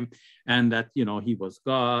time, and that he was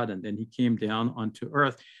God and then he came down onto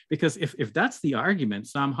earth. Because if that's the argument,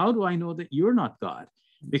 Sam, how do I know that you're not God?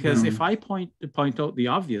 Because if I point out the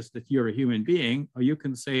obvious, that you're a human being, or you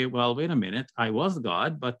can say, well, wait a minute, I was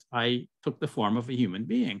God, but I took the form of a human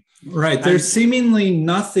being. Right. There's seemingly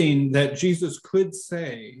nothing that Jesus could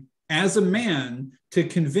say as a man to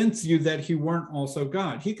convince you that he weren't also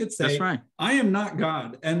God. He could say, that's right, I am not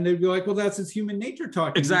God. And they'd be like, well, that's his human nature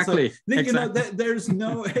talking. Exactly. Like, there's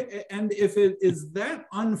no, and if it is that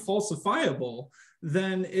unfalsifiable,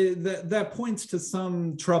 then that points to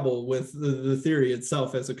some trouble with the theory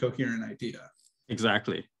itself as a coherent idea.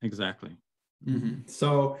 Exactly.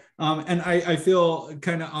 So, and I feel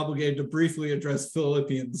kind of obligated to briefly address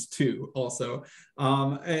Philippians 2 also.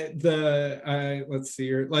 Let's see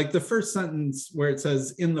here, like the first sentence where it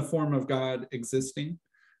says, in the form of God existing,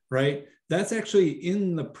 right? That's actually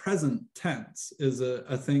in the present tense, is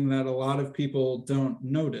a thing that a lot of people don't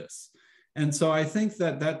notice. And so I think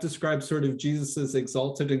that describes sort of Jesus's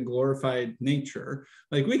exalted and glorified nature.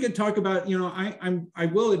 Like we could talk about, I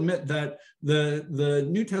will admit that the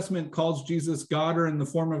New Testament calls Jesus God or in the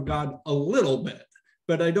form of God a little bit,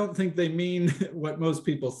 but I don't think they mean what most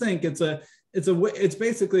people think. It's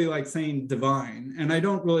basically like saying divine, and I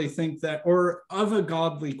don't really think that, or of a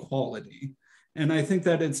godly quality. And I think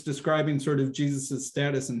that it's describing sort of Jesus's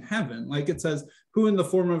status in heaven. Like it says, who in the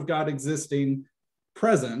form of God existing,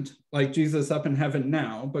 present, like Jesus up in heaven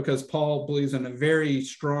now, because Paul believes in a very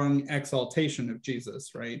strong exaltation of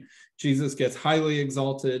Jesus, right? Jesus gets highly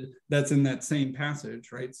exalted. That's in that same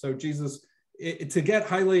passage, right? So Jesus, to get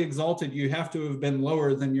highly exalted, you have to have been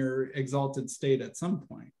lower than your exalted state at some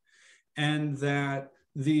point. And that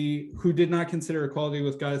who did not consider equality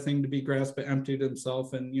with God a thing to be grasped, but emptied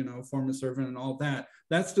himself and, form a servant and all that.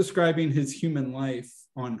 That's describing his human life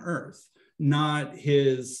on earth, not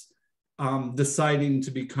his deciding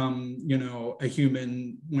to become, a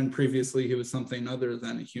human when previously he was something other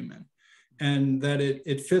than a human. And that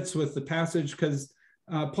it fits with the passage because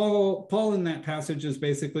Paul in that passage is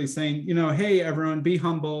basically saying, hey, everyone, be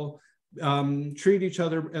humble, treat each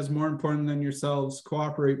other as more important than yourselves,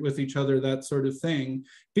 cooperate with each other, that sort of thing.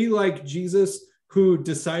 Be like Jesus, who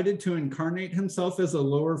decided to incarnate himself as a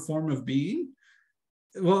lower form of being.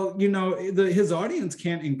 Well, his audience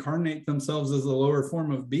can't incarnate themselves as a lower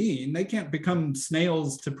form of being. They can't become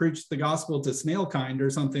snails to preach the gospel to snail kind or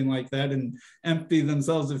something like that and empty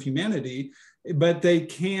themselves of humanity, but they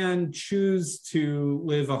can choose to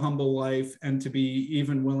live a humble life and to be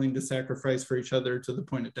even willing to sacrifice for each other to the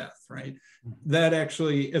point of death, right? That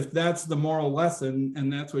actually, if that's the moral lesson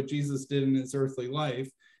and that's what Jesus did in his earthly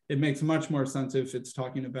life, it makes much more sense if it's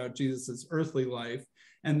talking about Jesus's earthly life.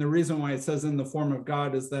 And the reason why it says in the form of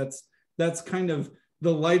God is that's kind of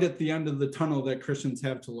the light at the end of the tunnel that Christians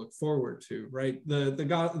have to look forward to, right?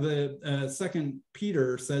 The Second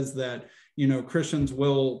Peter says that Christians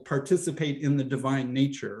will participate in the divine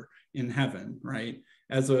nature in heaven, right?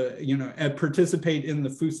 As and participate in the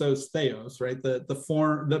phusos theos, right? The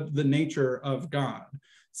form, the nature of God.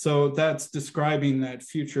 So that's describing that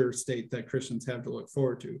future state that Christians have to look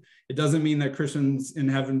forward to. It doesn't mean that Christians in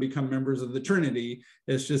heaven become members of the Trinity.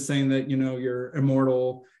 It's just saying that, you're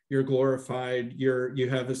immortal, you're glorified, you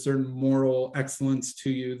have a certain moral excellence to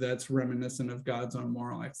you that's reminiscent of God's own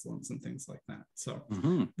moral excellence and things like that. So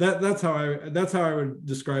that's how I would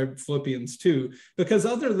describe Philippians 2, because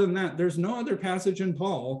other than that, there's no other passage in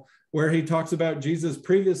Paul where he talks about Jesus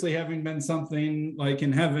previously having been something like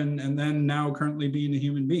in heaven and then now currently being a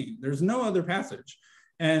human being. There's no other passage.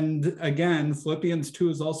 And again, Philippians 2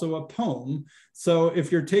 is also a poem. So if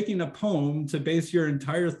you're taking a poem to base your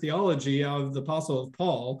entire theology of the Apostle of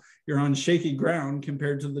Paul, you're on shaky ground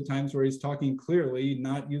compared to the times where he's talking clearly,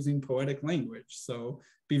 not using poetic language. So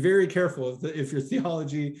be very careful if your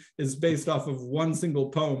theology is based off of one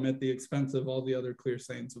single poem at the expense of all the other clear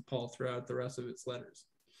sayings of Paul throughout the rest of its letters.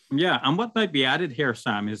 Yeah, and what might be added here,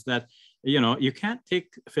 Sam, is that, you can't take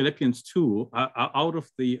Philippians 2 out of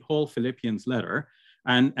the whole Philippians letter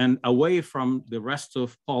and away from the rest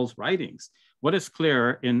of Paul's writings. What is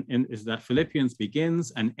clear is that Philippians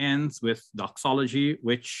begins and ends with doxology,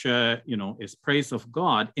 which, is praise of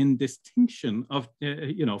God in distinction of,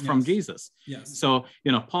 from Jesus. Yes. So,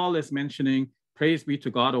 Paul is mentioning praise be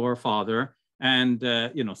to God our Father, and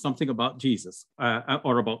something about Jesus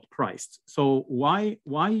or about Christ. So why,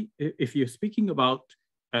 if you're speaking about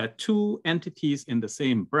two entities in the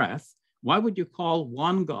same breath, why would you call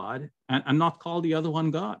one God and not call the other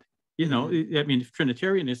one God? If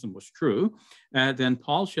Trinitarianism was true, then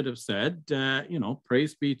Paul should have said,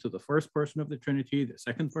 praise be to the first person of the Trinity, the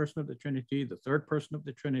second person of the Trinity, the third person of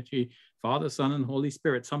the Trinity, Father, Son, and Holy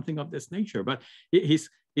Spirit, something of this nature. But he's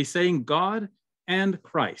saying God and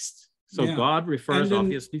Christ. So yeah. God refers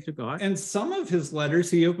obviously to God. And some of his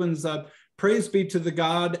letters, he opens up, praise be to the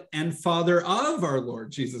God and Father of our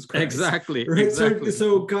Lord Jesus Christ. Exactly. Right? Exactly.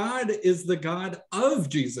 So God is the God of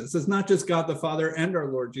Jesus. It's not just God the Father and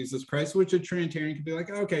our Lord Jesus Christ, which a Trinitarian could be like,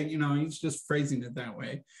 okay, he's just phrasing it that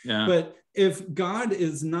way. Yeah. But if God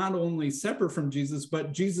is not only separate from Jesus,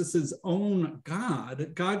 but Jesus's own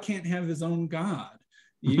God, God can't have his own God.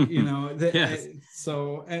 Yes.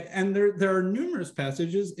 So, and there are numerous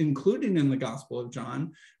passages, including in the Gospel of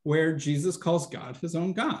John, where Jesus calls God his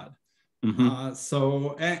own God.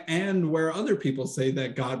 And where other people say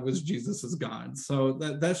that God was Jesus's God. So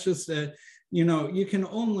that's just you can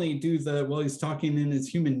only do he's talking in his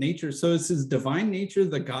human nature. So is his divine nature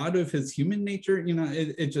the God of his human nature?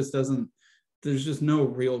 It just doesn't, there's just no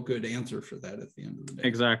real good answer for that at the end of the day.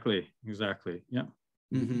 Exactly. Yeah.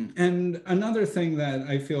 And another thing that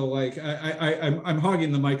I feel like I'm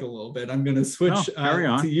hogging the mic a little bit. I'm going to switch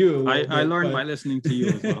to you. I learned by listening to you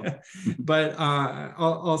as well. But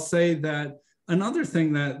I'll say that another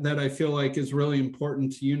thing that I feel like is really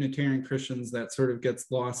important to Unitarian Christians that sort of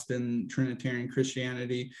gets lost in Trinitarian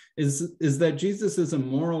Christianity is that Jesus is a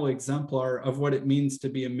moral exemplar of what it means to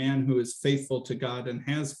be a man who is faithful to God and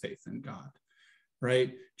has faith in God.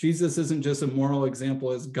 Right? Jesus isn't just a moral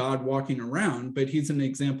example as God walking around, but he's an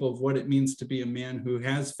example of what it means to be a man who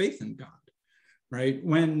has faith in God. Right?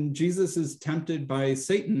 When Jesus is tempted by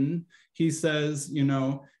Satan, he says,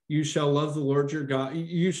 you shall love the Lord your God.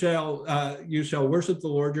 You shall worship the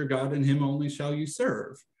Lord your God, and him only shall you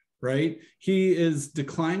serve. Right? He is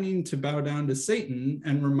declining to bow down to Satan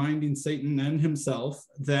and reminding Satan and himself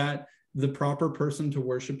that the proper person to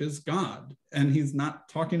worship is God. And he's not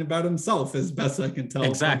talking about himself, as best I can tell.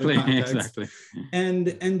 Exactly. From the context. Exactly.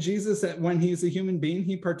 And Jesus, when he's a human being,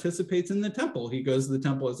 he participates in the temple. He goes to the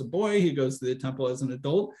temple as a boy, he goes to the temple as an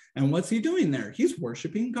adult. And what's he doing there? He's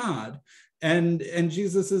worshiping God. And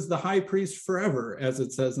Jesus is the high priest forever, as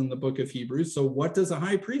it says in the book of Hebrews. So what does a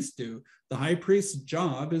high priest do? The high priest's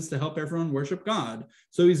job is to help everyone worship God.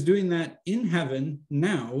 So he's doing that in heaven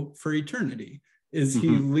now for eternity.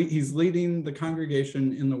 He's leading the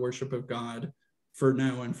congregation in the worship of God for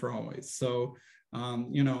now and for always. So,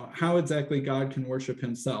 how exactly God can worship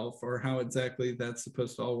himself, or how exactly that's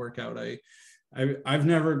supposed to all work out, I've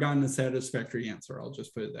never gotten a satisfactory answer. I'll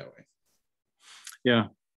just put it that way.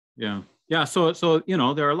 Yeah. So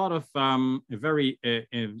there are a lot of very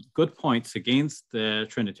good points against the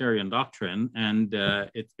Trinitarian doctrine, and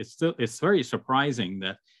it's very surprising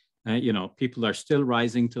that people are still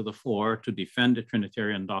rising to the fore to defend the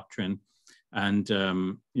Trinitarian doctrine. And,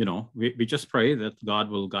 we just pray that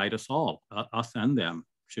God will guide us all, us and them,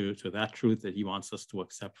 to that truth that he wants us to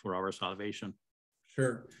accept for our salvation.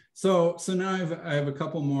 Sure. So now I have a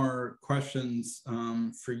couple more questions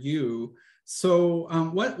for you. So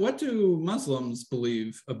what do Muslims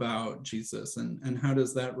believe about Jesus, and how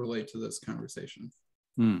does that relate to this conversation?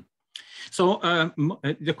 So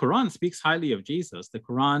the Quran speaks highly of Jesus. The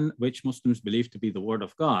Quran, which Muslims believe to be the word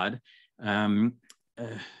of God,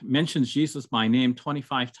 mentions Jesus by name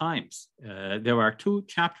 25 times. There are 2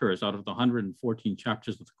 chapters out of the 114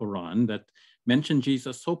 chapters of the Quran that mention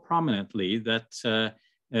Jesus so prominently that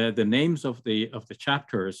the names of the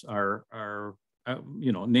chapters are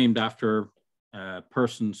named after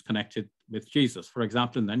persons connected with Jesus. For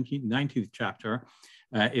example, in the 19th chapter,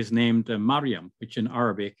 is named Maryam, which in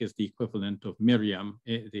Arabic is the equivalent of Miriam,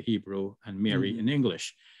 the Hebrew, and Mary in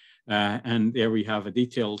English. And there we have a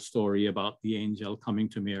detailed story about the angel coming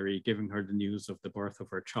to Mary, giving her the news of the birth of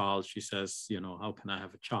her child. She says, how can I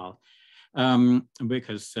have a child?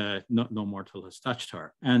 Because no mortal has touched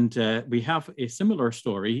her. And we have a similar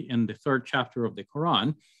story in the 3rd chapter of the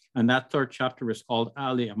Quran. And that 3rd chapter is called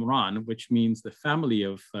Ali Imran, which means the family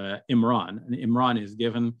of Imran. And Imran is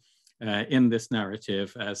given in this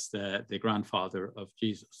narrative as the grandfather of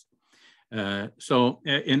Jesus. So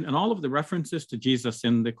in all of the references to Jesus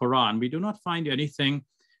in the Quran, we do not find anything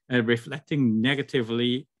reflecting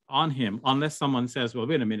negatively on him, unless someone says, well,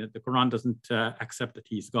 wait a minute, the Quran doesn't accept that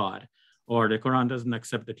he's God, or the Quran doesn't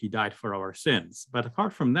accept that he died for our sins. But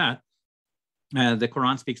apart from that, the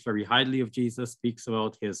Quran speaks very highly of Jesus, speaks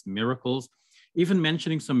about his miracles, even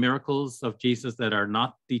mentioning some miracles of Jesus that are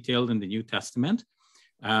not detailed in the New Testament.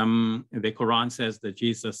 The Quran says that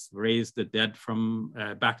Jesus raised the dead from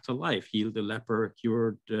back to life, healed the leper,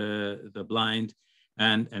 cured the blind,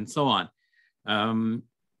 and so on. The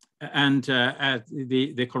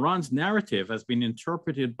Quran's narrative has been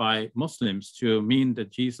interpreted by Muslims to mean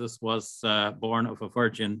that Jesus was born of a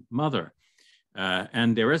virgin mother.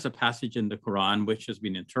 And there is a passage in the Quran which has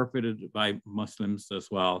been interpreted by Muslims as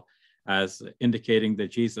well as indicating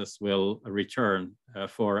that Jesus will return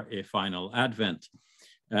for a final advent.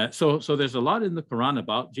 So there's a lot in the Quran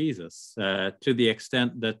about Jesus, to the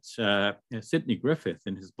extent that Sidney Griffith,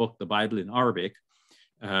 in his book, The Bible in Arabic,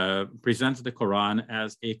 presents the Quran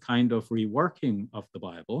as a kind of reworking of the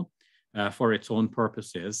Bible for its own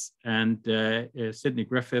purposes. And Sidney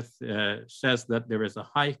Griffith says that there is a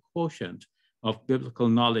high quotient of biblical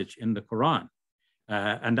knowledge in the Quran.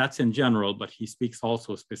 And that's in general, but he speaks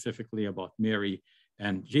also specifically about Mary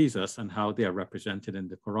and Jesus and how they are represented in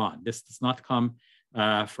the Quran. This does not come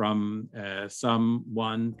from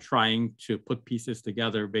someone trying to put pieces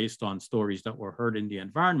together based on stories that were heard in the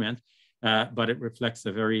environment, but it reflects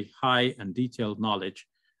a very high and detailed knowledge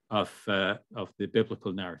of the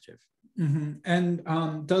biblical narrative. Mm-hmm.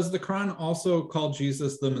 And does the Quran also call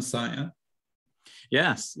Jesus the Messiah?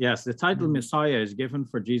 Yes, yes. The title Messiah is given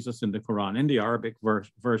for Jesus in the Quran, in the Arabic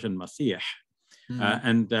version, Masih.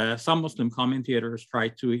 And some Muslim commentators try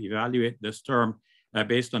to evaluate this term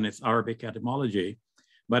based on its Arabic etymology.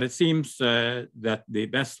 But it seems that the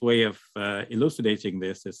best way of elucidating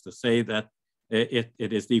this is to say that it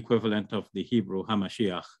is the equivalent of the Hebrew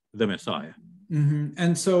Hamashiach, the Messiah. Mm-hmm.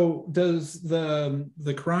 And so does the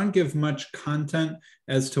Quran give much content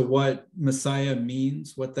as to what Messiah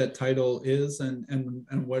means, what that title is, and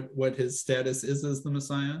what his status is as the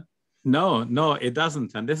Messiah? No, it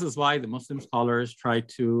doesn't. And this is why the Muslim scholars try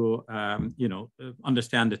to,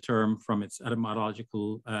 understand the term from its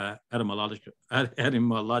etymological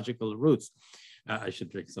roots. I should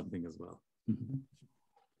drink something as well. Mm-hmm.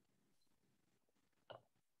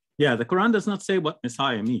 Yeah, the Quran does not say what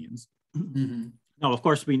Messiah means. Mm-hmm. Now, of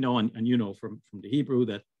course, we know, and you know from the Hebrew,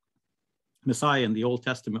 that Messiah in the Old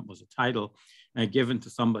Testament was a title given to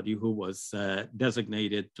somebody who was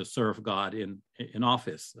designated to serve God in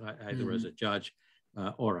office, either as a judge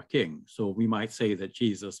or a king. So we might say that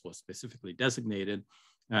Jesus was specifically designated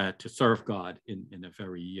to serve God in a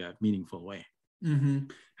very meaningful way. Mm-hmm.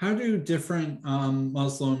 How do different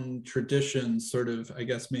Muslim traditions sort of, I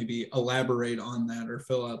guess, maybe elaborate on that or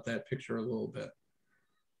fill out that picture a little bit?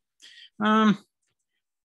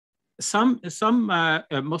 Some Muslim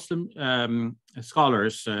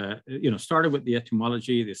scholars, started with the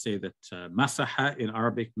etymology. They say that masaha in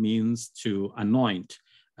Arabic means to anoint.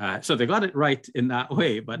 So they got it right in that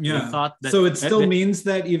way, but they thought that... So it still means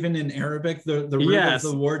that even in Arabic, the root of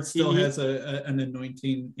the word still has an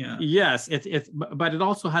anointing. Yeah. Yes, but it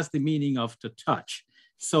also has the meaning of to touch.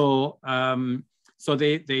 So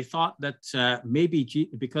they thought that maybe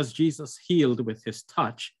because Jesus healed with his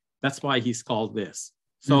touch, that's why he's called this.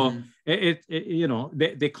 So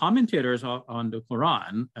the commentators on the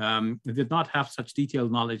Quran did not have such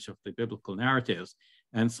detailed knowledge of the biblical narratives.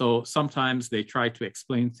 And so sometimes they try to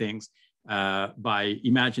explain things by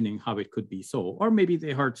imagining how it could be so. Or maybe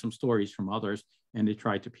they heard some stories from others and they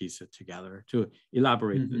tried to piece it together to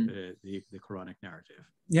elaborate the Quranic narrative.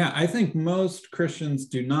 Yeah, I think most Christians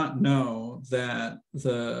do not know that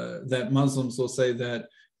that Muslims will say that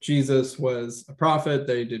Jesus was a prophet,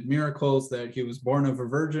 that he did miracles, that he was born of a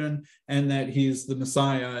virgin, and that he's the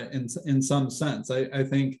Messiah in some sense. I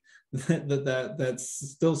think that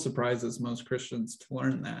still surprises most Christians to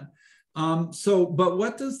learn that. But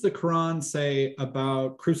what does the Quran say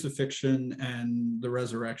about crucifixion and the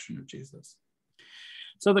resurrection of Jesus?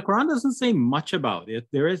 So the Quran doesn't say much about it.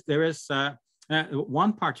 There is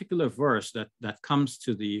one particular verse that comes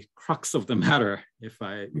to the crux of the matter, if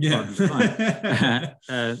I pardon the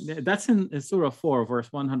pun. That's in Surah 4, verse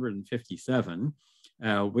 157,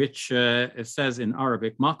 which says in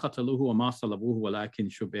Arabic, "Ma qataluhu wa ma salabuhu walakin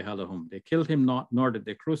shubbiha lahum." They killed him not, nor did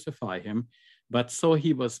they crucify him, but so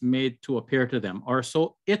he was made to appear to them, or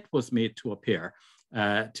so it was made to appear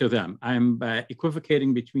to them. I'm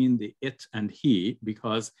equivocating between the it and he,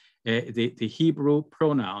 because the Hebrew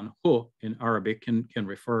pronoun hu in Arabic can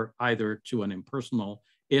refer either to an impersonal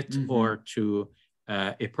it or to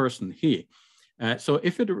a person he. So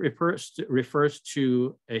if it refers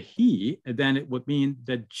to a he, then it would mean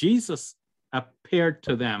that Jesus appeared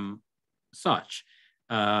to them such,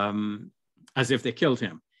 as if they killed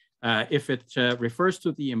him. If it refers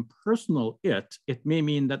to the impersonal it may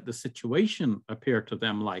mean that the situation appeared to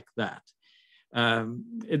them like that.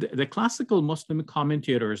 The classical Muslim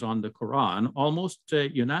commentators on the Quran almost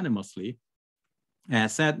unanimously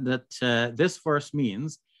said that this verse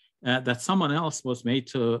means that someone else was made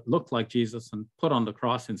to look like Jesus and put on the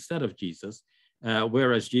cross instead of Jesus,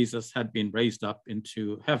 whereas Jesus had been raised up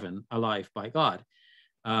into heaven alive by God.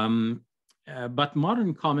 But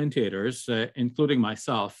modern commentators, including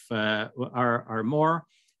myself, are more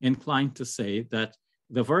inclined to say that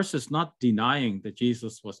the verse is not denying that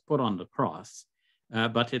Jesus was put on the cross,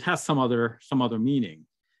 but it has some other meaning.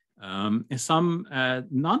 Some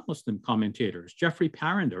non-Muslim commentators, Jeffrey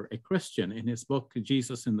Parender, a Christian, in his book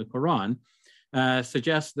Jesus in the Quran,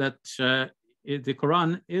 suggests that the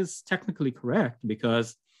Quran is technically correct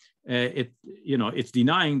because it's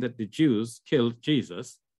denying that the Jews killed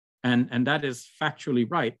Jesus. And that is factually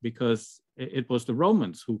right because it was the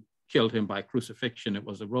Romans who killed him by crucifixion. It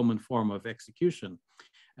was a Roman form of execution.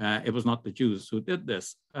 It was not the Jews who did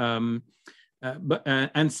this.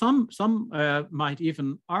 and some might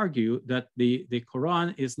even argue that the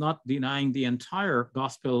Quran is not denying the entire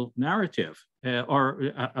gospel narrative,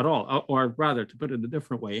 or at all, or rather, to put it a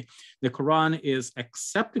different way, the Quran is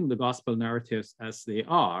accepting the gospel narratives as they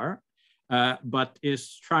are, but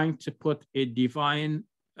is trying to put a divine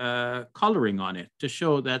coloring on it to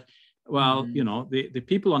show that, well, you know, the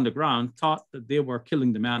people on the ground thought that they were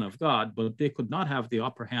killing the man of God, but they could not have the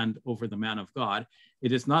upper hand over the man of God.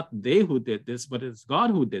 It is not they who did this, but it's God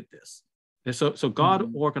who did this. And so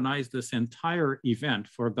God organized this entire event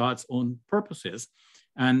for God's own purposes,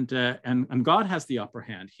 and God has the upper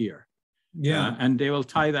hand here. Yeah, and they will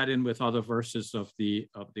tie that in with other verses of the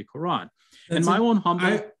Quran. In my own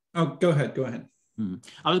humble, go ahead.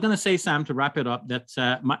 I was going to say, Sam, to wrap it up, that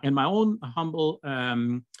in my own humble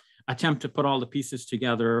attempt to put all the pieces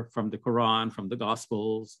together from the Quran, from the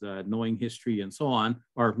Gospels, knowing history and so on,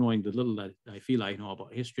 or knowing the little that I feel I know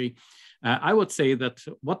about history, I would say that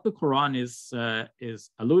what the Quran is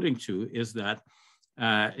alluding to is that,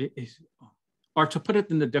 or to put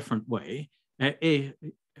it in a different way,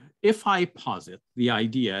 if I posit the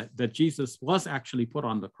idea that Jesus was actually put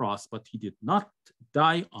on the cross, but he did not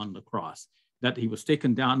die on the cross, that he was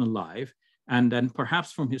taken down alive, and then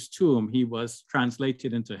perhaps from his tomb, he was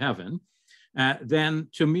translated into heaven, then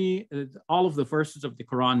to me, all of the verses of the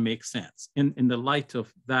Quran make sense in the light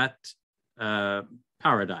of that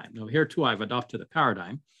paradigm. Now, here too, I've adopted a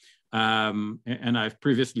paradigm, and I've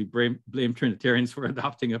previously blamed Trinitarians for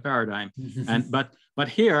adopting a paradigm. But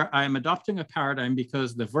here I am adopting a paradigm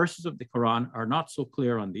because the verses of the Quran are not so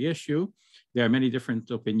clear on the issue. There are many different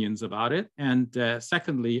opinions about it. And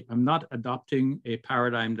secondly, I'm not adopting a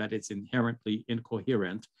paradigm that is inherently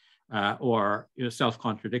incoherent or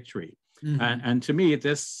self-contradictory. And to me,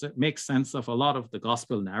 this makes sense of a lot of the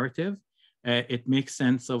gospel narrative. It makes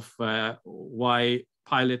sense of why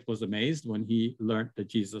Pilate was amazed when he learned that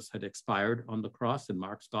Jesus had expired on the cross in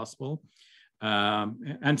Mark's gospel,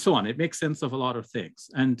 and so on. It makes sense of a lot of things.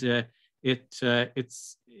 And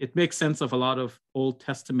it makes sense of a lot of Old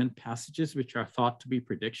Testament passages, which are thought to be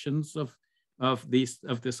predictions of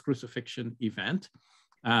this crucifixion event,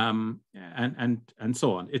 and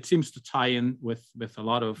so on. It seems to tie in with a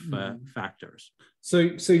lot of factors. So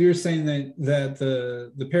you're saying that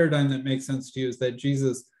the paradigm that makes sense to you is that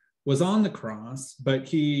Jesus was on the cross, but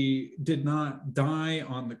he did not die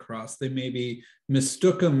on the cross. They maybe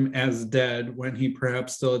mistook him as dead when he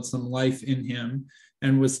perhaps still had some life in him,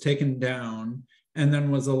 and was taken down, and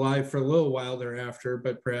then was alive for a little while thereafter,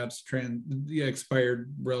 but perhaps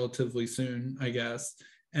expired relatively soon, I guess.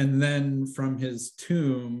 And then from his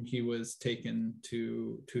tomb, he was taken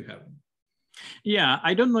to heaven. Yeah,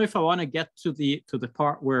 I don't know if I want to get to the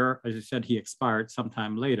part where, as you said, he expired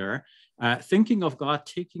sometime later. Thinking of God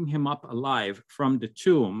taking him up alive from the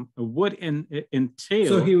tomb would entail.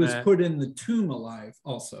 So he was put in the tomb alive,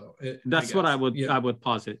 also. That's what I would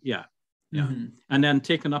posit. Yeah. And then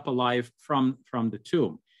taken up alive from the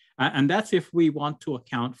tomb, and that's if we want to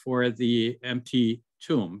account for the empty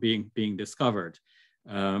tomb being discovered.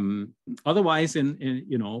 Otherwise,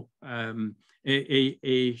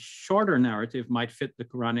 a shorter narrative might fit the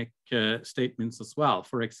Quranic statements as well.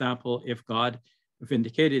 For example, if God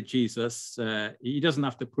vindicated Jesus, he doesn't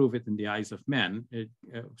have to prove it in the eyes of men.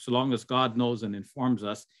 So long as God knows and informs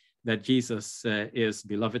us that Jesus is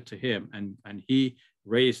beloved to him, and he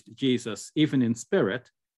raised Jesus even in spirit,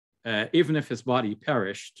 even if his body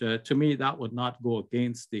perished, to me, that would not go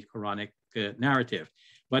against the Quranic narrative.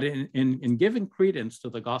 But in giving credence to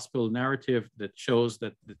the gospel narrative that shows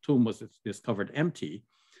that the tomb was discovered empty,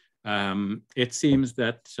 it seems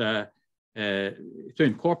that to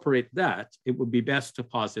incorporate that, it would be best to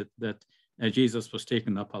posit that Jesus was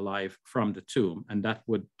taken up alive from the tomb, and that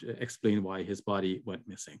would explain why his body went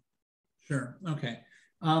missing. Sure. Okay.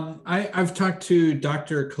 I've talked to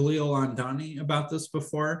Dr. Khalil Andani about this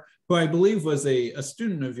before, who I believe was a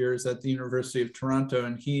student of yours at the University of Toronto,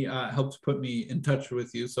 and he helped put me in touch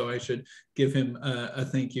with you, so I should give him a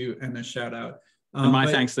thank you and a shout out. And my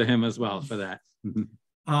thanks to him as well for that.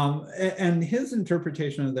 And his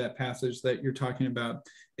interpretation of that passage that you're talking about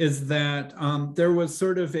is that there was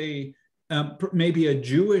sort of maybe a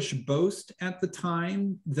Jewish boast at the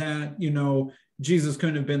time that, Jesus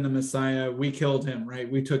couldn't have been the Messiah. We killed him,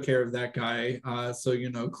 right? We took care of that guy. So,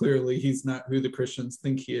 clearly he's not who the Christians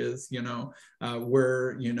think he is. We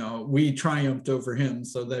triumphed over him.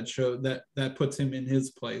 So that puts him in his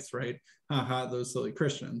place, right? Those silly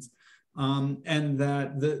Christians. And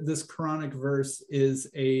that this Quranic verse is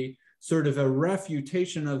a sort of a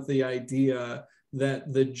refutation of the idea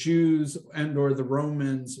that the Jews and/or the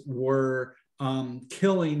Romans were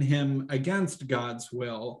killing him against God's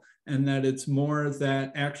will, and that it's more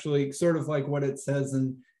that actually sort of like what it says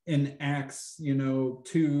in Acts,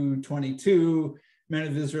 2:22, men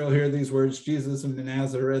of Israel, hear these words, Jesus of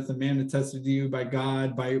Nazareth, a man attested to you by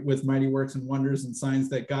God with mighty works and wonders and signs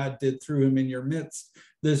that God did through him in your midst.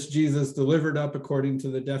 This Jesus delivered up according to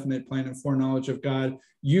the definite plan and foreknowledge of God,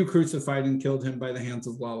 you crucified and killed him by the hands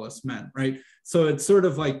of lawless men, right? So it's sort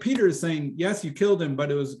of like Peter is saying, yes, you killed him,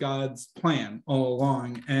 but it was God's plan all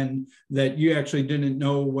along, and that you actually didn't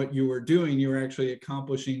know what you were doing. You were actually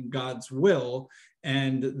accomplishing God's will,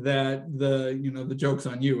 and that the joke's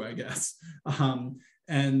on you, I guess.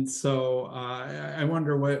 And so I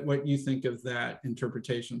wonder what you think of that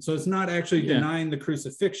interpretation. So it's not actually denying the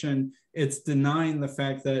crucifixion, it's denying the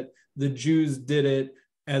fact that the Jews did it,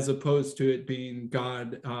 as opposed to it being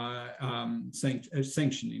God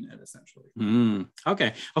sanctioning it, essentially.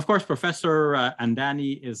 Okay. Of course, Professor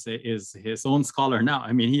Andani is his own scholar now.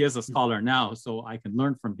 I mean, he is a scholar now, so I can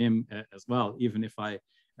learn from him as well, even if I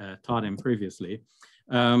taught him previously.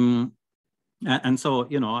 And so,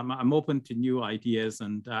 I'm open to new ideas,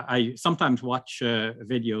 and I sometimes watch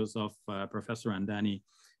videos of Professor Andani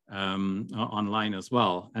online as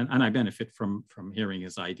well, and I benefit from hearing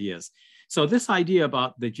his ideas. So this idea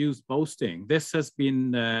about the Jews boasting, this has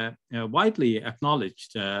been widely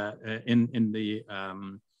acknowledged in the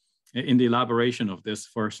elaboration of this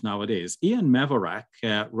verse nowadays. Ian Mevorak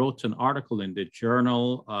wrote an article in the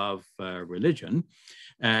Journal of Religion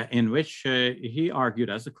in which he argued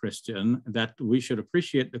as a Christian that we should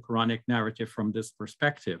appreciate the Quranic narrative from this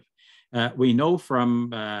perspective. We know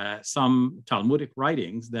from some Talmudic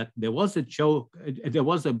writings that there was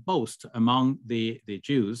a boast among the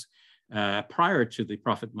Jews prior to the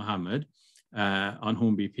Prophet Muhammad, on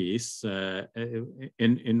whom be peace,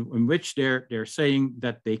 in which they're saying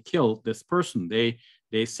that they killed this person. They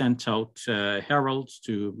sent out heralds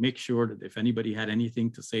to make sure that if anybody had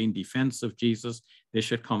anything to say in defense of Jesus, they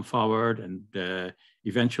should come forward. And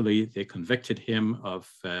eventually they convicted him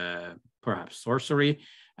of perhaps sorcery.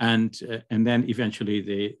 And then eventually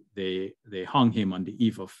they hung him on the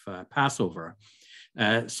eve of Passover.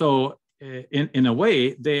 So in a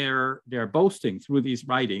way, they're boasting through these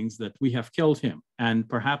writings that we have killed him. And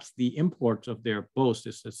perhaps the import of their boast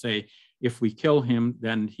is to say, if we kill him,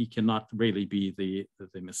 then he cannot really be the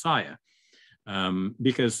Messiah.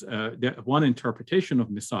 Because one interpretation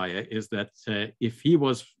of Messiah is that if he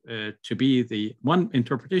was to be one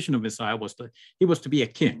interpretation of Messiah was that he was to be a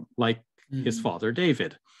king, like his father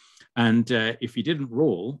David. And if he didn't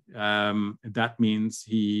rule, that means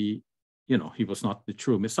he was not the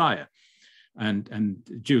true Messiah. And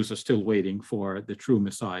Jews are still waiting for the true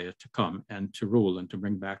Messiah to come and to rule and to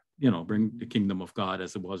bring back, bring the kingdom of God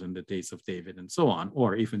as it was in the days of David and so on,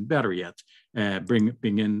 or even better yet,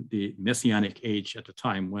 bring in the messianic age at the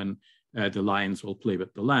time when the lions will play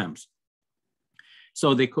with the lambs.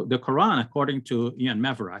 So the Quran, according to Ian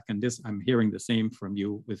Mevorak, and this I'm hearing the same from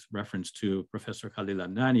you with reference to Professor Khalil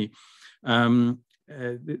Andani,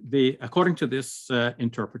 according to this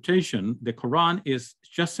interpretation, the Quran is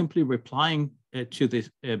just simply replying to the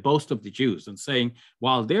boast of the Jews and saying,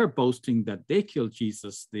 while they're boasting that they killed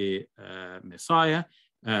Jesus, the Messiah,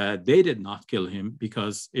 they did not kill him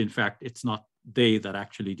because, in fact, it's not they that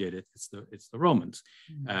actually did it. It's the Romans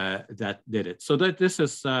that did it. So that this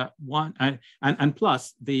is one, and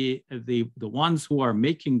plus the ones who are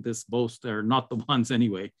making this boast are not the ones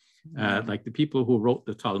anyway. Like the people who wrote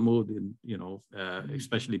the Talmud,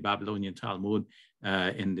 especially Babylonian Talmud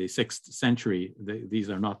in the 6th century,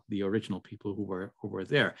 these are not the original people who were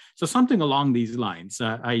there. So something along these lines.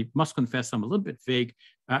 I must confess I'm a little bit vague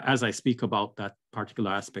as I speak about that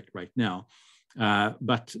particular aspect right now,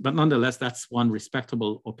 but nonetheless, that's one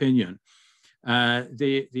respectable opinion.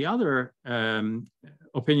 The other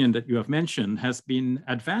opinion that you have mentioned has been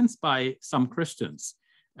advanced by some Christians.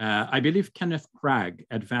 I believe Kenneth Cragg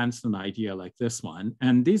advanced an idea like this one,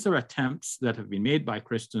 and these are attempts that have been made by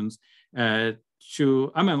Christians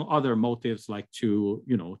to, among other motives, like to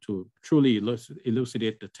truly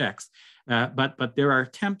elucidate the text. But there are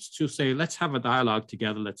attempts to say, let's have a dialogue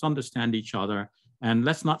together, let's understand each other, and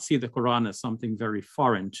let's not see the Quran as something very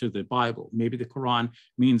foreign to the Bible. Maybe the Quran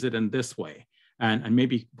means it in this way. And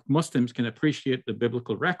maybe Muslims can appreciate the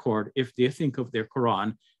biblical record if they think of their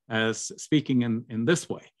Quran as speaking in this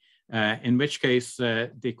way, in which case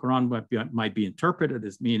the Quran might be interpreted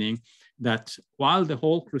as meaning that while the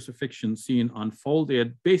whole crucifixion scene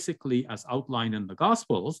unfolded basically as outlined in the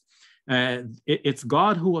Gospels, it's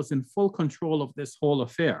God who was in full control of this whole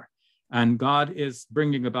affair. And God is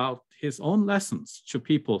bringing about his own lessons to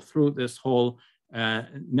people through this whole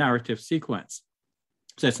narrative sequence.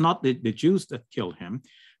 So it's not the Jews that killed him,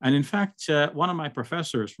 And in fact, one of my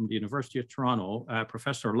professors from the University of Toronto,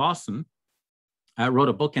 Professor Lawson, wrote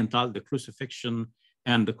a book entitled The Crucifixion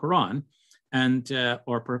and the Quran, and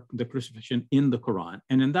the Crucifixion in the Quran.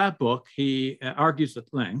 And in that book, he argues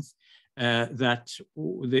at length that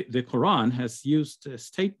the Quran has used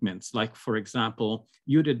statements like, for example,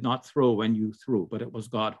 you did not throw when you threw, but it was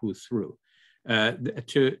God who threw.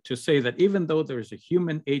 To say that even though there's a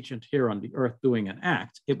human agent here on the earth doing an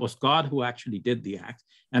act, it was God who actually did the act,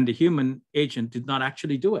 and the human agent did not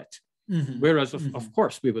actually do it. Mm-hmm. Whereas, of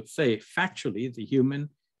course, we would say factually the human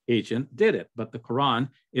agent did it, but the Quran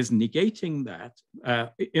is negating that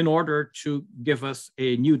in order to give us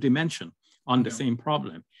a new dimension on the same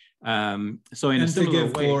problem. So in a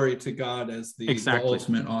similar way, glory to God as the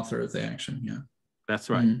ultimate author of the action. Yeah, that's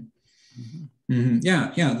right. Mm-hmm. Mm-hmm.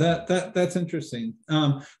 Yeah, that's interesting.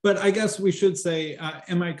 But I guess we should say,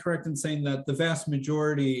 am I correct in saying that the vast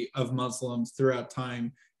majority of Muslims throughout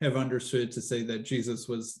time have understood to say that Jesus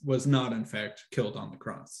was not in fact killed on the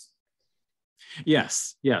cross?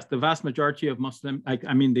 Yes. The vast majority of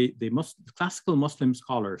the classical Muslim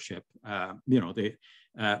scholarship, they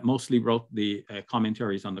mostly wrote the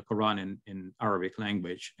commentaries on the Quran in Arabic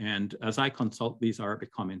language. And as I consult these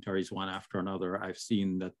Arabic commentaries one after another, I've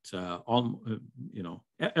seen that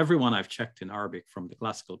everyone I've checked in Arabic from the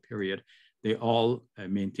classical period, they all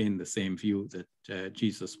maintain the same view that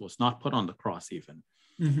Jesus was not put on the cross even.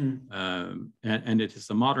 Mm-hmm. And it is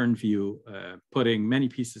a modern view, putting many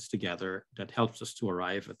pieces together, that helps us to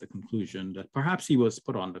arrive at the conclusion that perhaps he was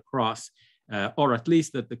put on the cross, or at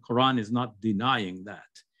least that the Quran is not denying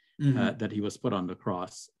that, mm-hmm. That he was put on the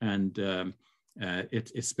cross. And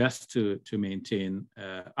it's best to maintain,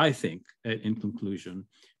 I think, in conclusion,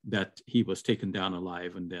 that he was taken down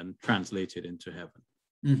alive and then translated into heaven.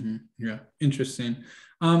 Mm-hmm. Yeah, interesting.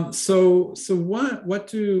 So what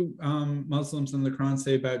do Muslims in the Quran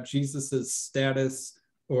say about Jesus's status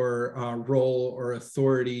or role or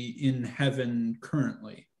authority in heaven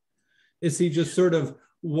currently? Is he just sort of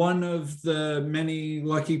one of the many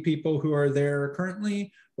lucky people who are there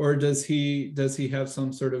currently, or does he have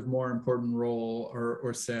some sort of more important role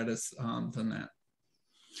or status than that?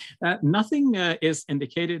 Nothing is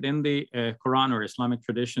indicated in the Quran or Islamic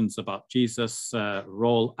traditions about Jesus'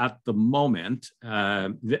 role at the moment.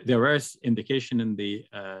 There is indication in the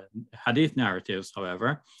Hadith narratives,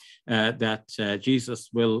 however, that Jesus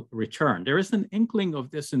will return. There is an inkling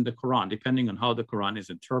of this in the Quran, depending on how the Quran is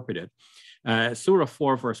interpreted. Surah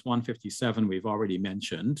 4, verse 157, we've already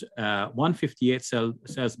mentioned. 158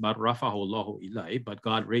 says, "But rafahu Allahu ilay," but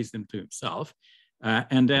God raised him to himself.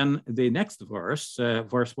 And then the next verse,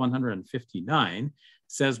 verse 159,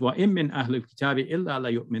 says, وَإِن مِّنْ أَهْلِ الْكِتَابِ إِلَّا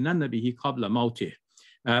لَيُؤْمِنَنَّ بِهِ قَبْلَ مَوْتِهِ.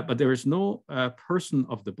 But there is no person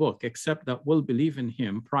of the book except that will believe in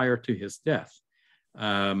him prior to his death.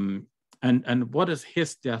 And what does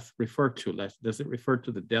his death refer to? Does it refer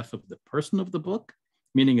to the death of the person of the book,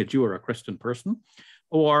 meaning a Jew or a Christian person?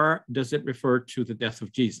 Or does it refer to the death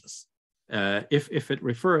of Jesus? If it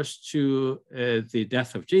refers to the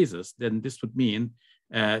death of Jesus, then this would mean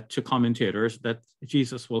to commentators that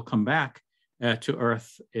Jesus will come back to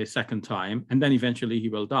earth a second time, and then eventually he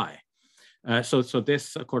will die. So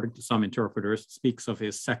this, according to some interpreters, speaks of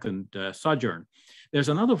his second sojourn. There's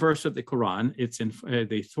another verse of the Quran. It's in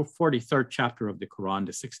the 43rd chapter of the Quran,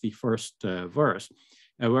 the 61st verse,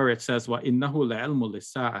 where it says, وَإِنَّهُ لَعِلْمُ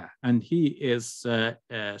لِلسَّاعَةِ, and he is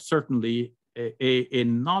certainly a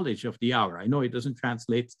knowledge of the hour. I know it doesn't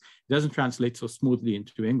translate so smoothly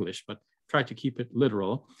into English, but try to keep it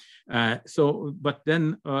literal. But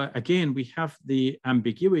then again, we have the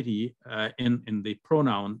ambiguity in the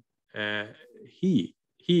pronoun he.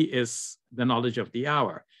 He is the knowledge of the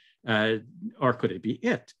hour. Or could it be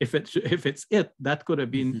it? If it's it, that could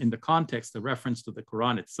have been in the context, the reference to the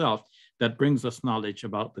Quran itself that brings us knowledge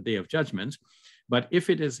about the Day of Judgment. But if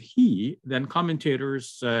it is he, then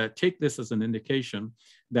commentators take this as an indication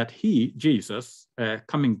that he, Jesus,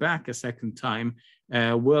 coming back a second time,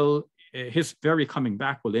 his very coming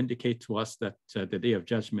back will indicate to us that the Day of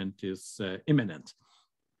Judgment is imminent.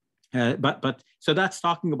 So that's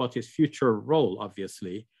talking about his future role,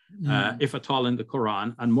 obviously, if at all in the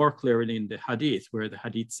Quran, and more clearly in the Hadith, where the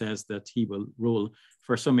Hadith says that he will rule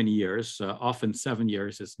for so many years, often 7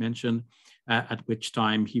 years is mentioned, at which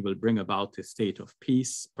time he will bring about a state of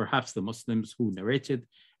peace. Perhaps the Muslims who narrated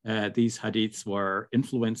these Hadiths were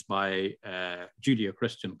influenced by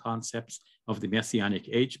Judeo-Christian concepts of the Messianic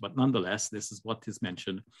age, but nonetheless, this is what is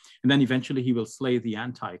mentioned. And then eventually he will slay the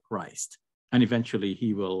Antichrist, and eventually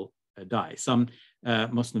he will die. Some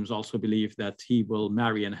Muslims also believe that he will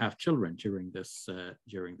marry and have children during this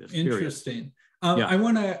period. Interesting. Yeah. I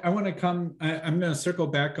want to come. I'm going to circle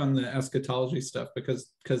back on the eschatology stuff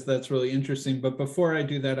because that's really interesting. But before I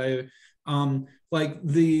do that, like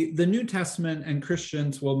the New Testament and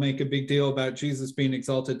Christians will make a big deal about Jesus being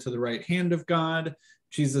exalted to the right hand of God.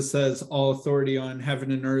 Jesus says, "All authority on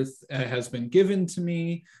heaven and earth has been given to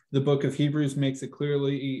me." The book of Hebrews makes it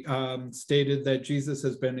clearly stated that Jesus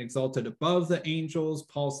has been exalted above the angels.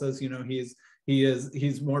 Paul says, you know, he's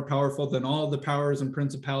more powerful than all the powers and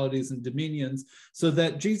principalities and dominions, so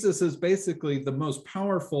that Jesus is basically the most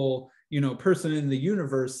powerful, you know, person in the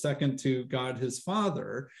universe, second to God his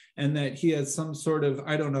Father, and that he has some sort of,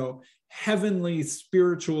 I don't know, heavenly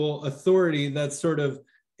spiritual authority that's sort of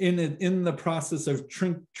in the process of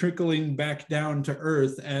trickling back down to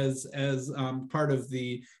earth as part of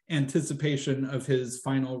the anticipation of his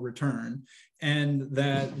final return, and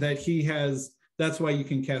that he has. That's why you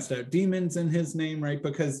can cast out demons in his name, right?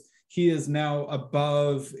 Because he is now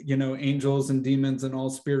above, you know, angels and demons and all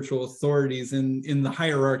spiritual authorities in the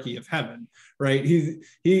hierarchy of heaven, right?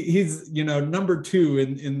 He's you know, number two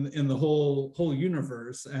in the whole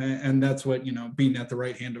universe, and that's what, you know, being at the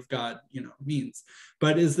right hand of God, you know, means.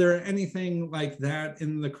 But is there anything like that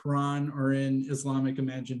in the Quran or in Islamic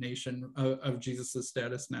imagination of Jesus's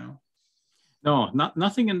status now? No,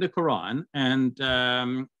 nothing in the Quran. And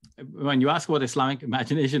when you ask about Islamic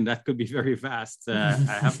imagination, that could be very vast. I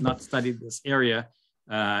have not studied this area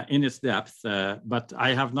in its depth, but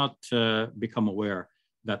I have not become aware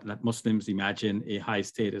that Muslims imagine a high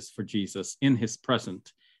status for Jesus in his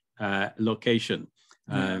present location.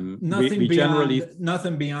 Nothing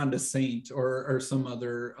beyond a saint or some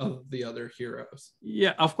other of the other heroes.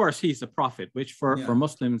 Yeah, of course, he's a prophet, which for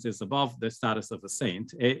Muslims is above the status of a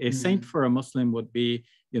saint. A saint for a Muslim would be,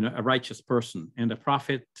 you know, a righteous person, and a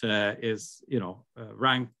prophet is, you know,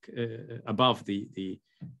 rank above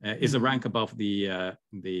is a rank above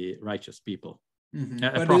the righteous people.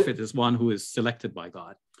 A prophet is one who is selected by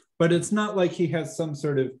God. But it's not like he has some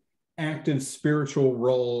sort of active spiritual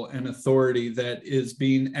role and authority that is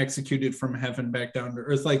being executed from heaven back down to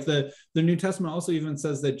earth. Like the New Testament also even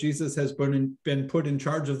says that Jesus has been put in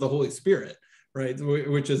charge of the Holy Spirit, right?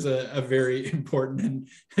 Which is a very important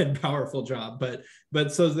and powerful job.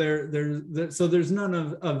 But so there's none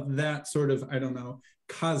of that sort of, I don't know,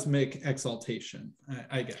 cosmic exaltation,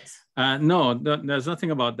 I guess. No, there's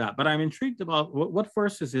nothing about that. But I'm intrigued about what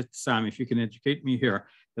verse is it, Sam, if you can educate me here,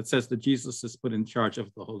 that says that Jesus is put in charge of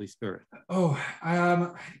the Holy Spirit.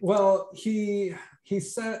 Well, he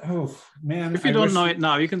said, oh man. If you don't know it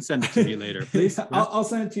now, you can send it to me later, please. Yeah, I'll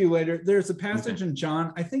send it to you later. There's a passage in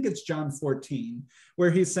John, I think it's John 14, where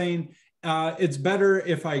he's saying, it's better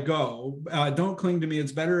if I go. Don't cling to me.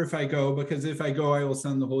 It's better if I go, because if I go, I will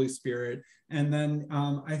send the Holy Spirit. And then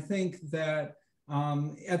I think that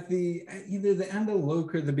at either the end of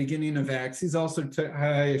Luke or the beginning of Acts, he's also,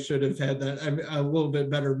 I should have had that a little bit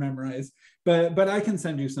better memorized, but I can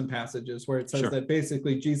send you some passages where it says that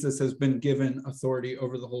basically Jesus has been given authority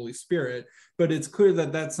over the Holy Spirit, but it's clear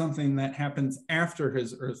that that's something that happens after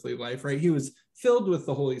his earthly life, right? He was filled with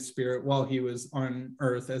the Holy Spirit while he was on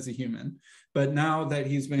earth as a human. But now that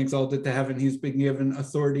he's been exalted to heaven, he's been given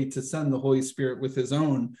authority to send the Holy Spirit with his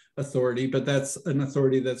own authority, but that's an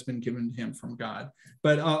authority that's been given to him from God.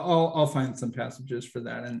 But I'll find some passages for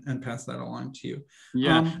that and pass that along to you.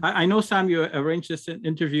 Yeah, I know, Sam, you arranged this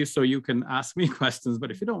interview so you can ask me questions,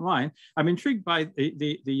 but if you don't mind, I'm intrigued by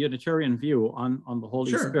the Unitarian view on the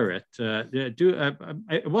Holy Spirit.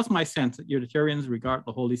 It was my sense that Unitarians regard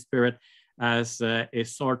the Holy Spirit as a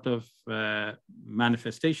sort of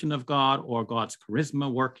manifestation of God, or God's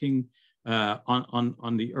charisma working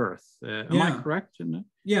on the earth. Am I correct in that?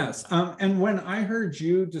 Yes. And when I heard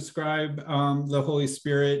you describe the Holy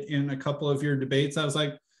Spirit in a couple of your debates, I was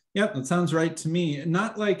like, yep, that sounds right to me.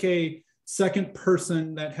 Not like a second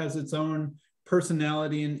person that has its own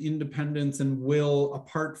personality and independence and will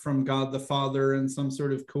apart from God the Father and some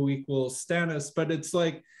sort of co-equal status, but it's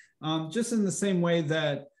like just in the same way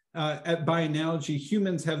that by analogy,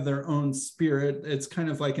 humans have their own spirit. It's kind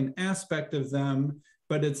of like an aspect of them,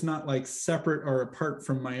 but it's not like separate or apart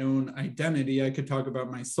from my own identity. I could talk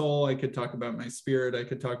about my soul, I could talk about my spirit, I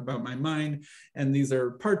could talk about my mind, and these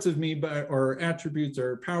are parts of me, or attributes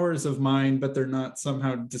or powers of mine, but they're not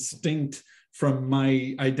somehow distinct from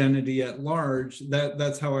my identity at large.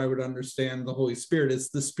 That's how I would understand the Holy Spirit. It's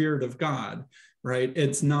the Spirit of God, right?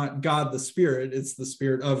 It's not God the Spirit, it's the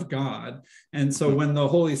Spirit of God. And so when the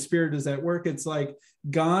Holy Spirit is at work, it's like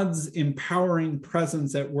God's empowering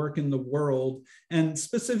presence at work in the world. And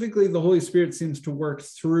specifically, the Holy Spirit seems to work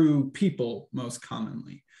through people most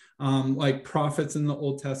commonly, like prophets in the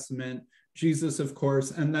Old Testament, Jesus, of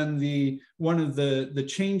course, and then one of the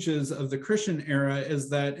changes of the Christian era is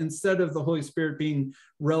that instead of the Holy Spirit being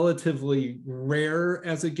relatively rare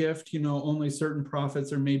as a gift, only certain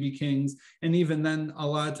prophets or maybe kings, and even then a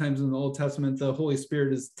lot of times in the Old Testament, the Holy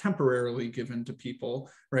Spirit is temporarily given to people,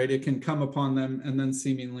 right? It can come upon them and then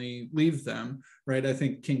seemingly leave them, right? I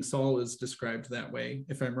think King Saul is described that way.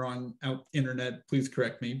 If I'm wrong, out internet, please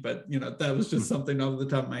correct me, but that was just something off the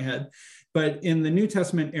top of my head. But in the New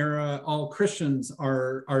Testament era, all Christians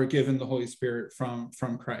are given the Holy Spirit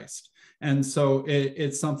from Christ. And so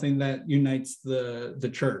it's something that unites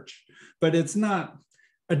the church, but it's not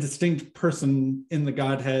a distinct person in the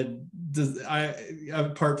Godhead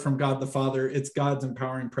apart from God the Father. It's God's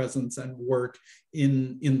empowering presence and work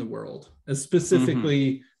in the world,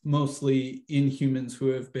 specifically mostly in humans who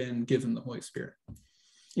have been given the Holy Spirit.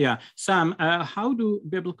 Yeah, Sam, how do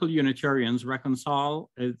biblical Unitarians reconcile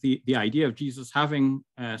the idea of Jesus having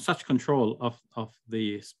such control of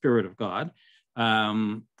the Spirit of God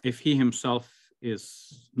if he himself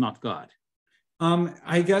is not God?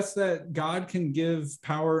 I guess that God can give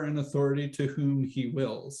power and authority to whom he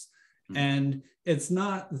wills. And it's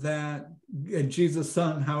not that Jesus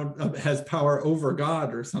somehow has power over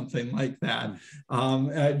God or something like that.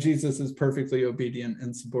 Jesus is perfectly obedient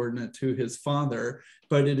and subordinate to his Father,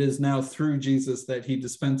 but it is now through Jesus that he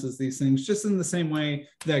dispenses these things, just in the same way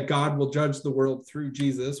that God will judge the world through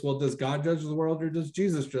Jesus. Well, does God judge the world or does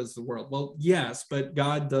Jesus judge the world? Well, yes, but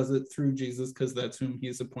God does it through Jesus because that's whom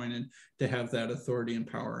he's appointed to have that authority and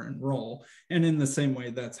power and role. And in the same way,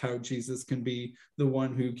 that's how Jesus can be the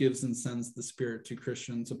one who gives and sends the Spirit to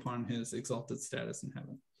Christians upon his exalted status in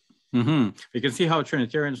heaven. You can see how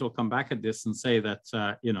Trinitarians will come back at this and say that,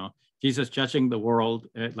 Jesus judging the world,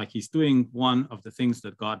 like he's doing one of the things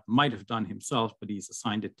that God might have done himself, but he's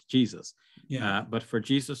assigned it to Jesus. Yeah. But for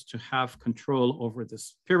Jesus to have control over the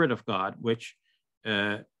Spirit of God, which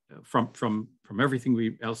from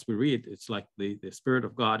everything else we read, it's like the Spirit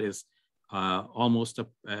of God is almost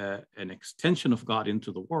an extension of God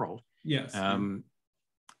into the world. Yes.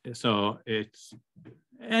 So it's,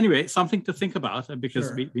 anyway, something to think about,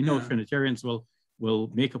 because we know Trinitarians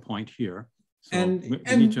will make a point here. So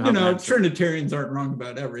and Trinitarians aren't wrong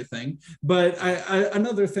about everything, but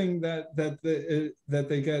another thing that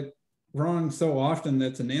they get wrong so often,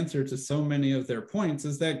 that's an answer to so many of their points,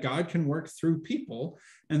 is that God can work through people.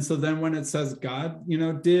 And so then when it says God,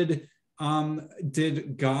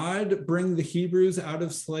 did God bring the Hebrews out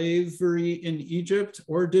of slavery in Egypt,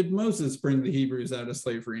 or did Moses bring the Hebrews out of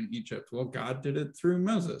slavery in Egypt? Well, God did it through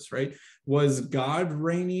Moses, right? Was God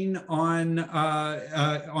reigning on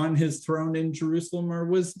his throne in Jerusalem, or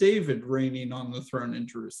was David reigning on the throne in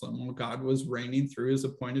Jerusalem? Well, God was reigning through his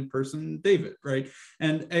appointed person, David, right?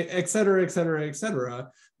 And et cetera, et cetera, et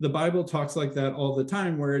cetera. The Bible talks like that all the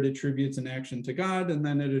time, where it attributes an action to God and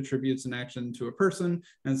then it attributes an action to a person.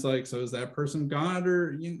 And it's like, so is that person God?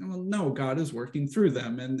 Or, no, God is working through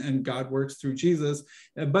them, and God works through Jesus.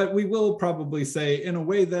 But we will probably say, in a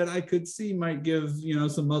way that I could see might give,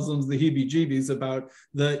 some Muslims the heebie-jeebies about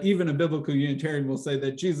even a biblical Unitarian will say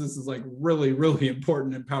that Jesus is like really, really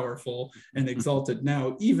important and powerful and exalted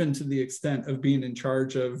now, even to the extent of being in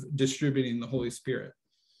charge of distributing the Holy Spirit.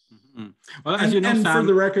 Well, as you know, and Sam, for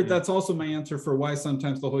the record, that's also my answer for why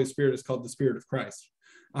sometimes the Holy Spirit is called the Spirit of Christ.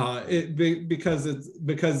 Because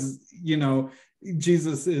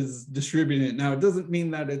Jesus is distributing it. Now, it doesn't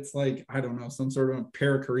mean that it's like, I don't know, some sort of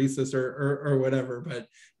perichoresis or whatever, but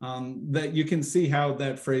that you can see how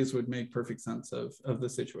that phrase would make perfect sense of the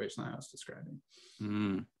situation I was describing.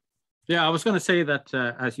 Yeah, I was going to say that,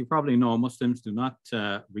 as you probably know, Muslims do not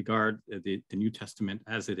regard the New Testament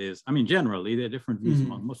as it is. I mean, generally, there are different views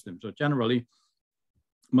among Muslims, but generally,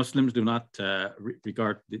 Muslims do not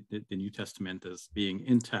regard the New Testament as being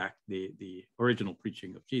intact, the original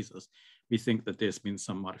preaching of Jesus. We think that there's been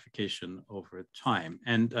some modification over time.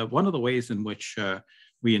 And one of the ways in which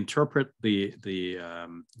we interpret the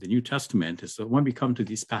New Testament is that when we come to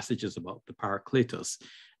these passages about the Paracletos,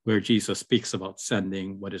 where Jesus speaks about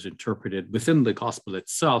sending what is interpreted within the gospel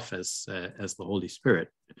itself as the Holy Spirit.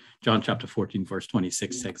 John chapter 14, verse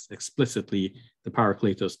 26 says explicitly the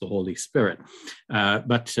Paracletos, the Holy Spirit.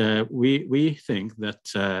 But we think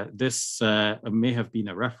that this may have been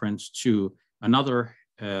a reference to another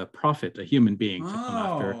prophet, a human being, to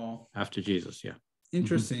come after Jesus. Yeah.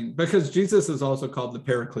 Interesting, because Jesus is also called the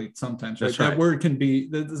Paraclete sometimes, right? That's right. That word can be,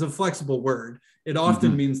 there's a flexible word. It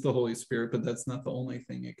often means the Holy Spirit, but that's not the only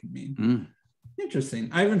thing it can mean. Interesting.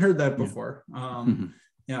 I haven't heard that before.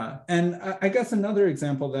 Yeah. And I guess another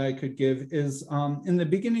example that I could give is in the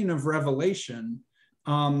beginning of Revelation,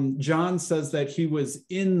 John says that he was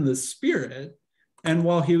in the Spirit, And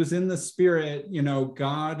while he was in the spirit, you know,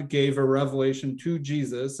 God gave a revelation to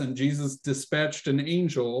Jesus, and Jesus dispatched an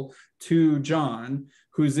angel to John,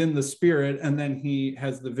 who's in the spirit, and then he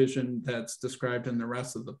has the vision that's described in the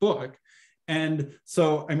rest of the book. And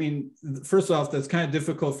so, I mean, first off, that's kind of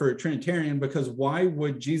difficult for a Trinitarian, because why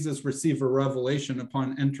would Jesus receive a revelation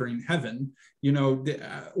upon entering heaven? You know,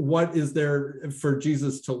 what is there for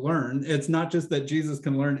Jesus to learn? It's not just that Jesus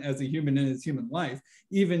can learn as a human in his human life.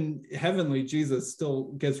 Even heavenly Jesus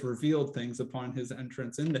still gets revealed things upon his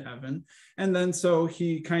entrance into heaven. And then so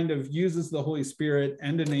he kind of uses the Holy Spirit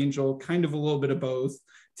and an angel, kind of a little bit of both,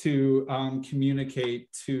 to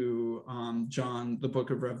communicate to John the book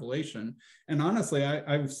of Revelation. And honestly,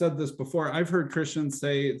 I've said this before, I've heard Christians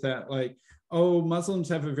say that, like, oh, Muslims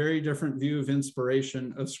have a very different view of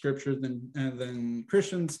inspiration of scripture than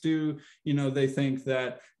Christians do. You know, they think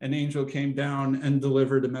that an angel came down and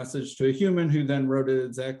delivered a message to a human who then wrote it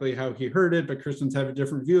exactly how he heard it, but Christians have a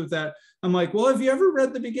different view of that. I'm like, well, have you ever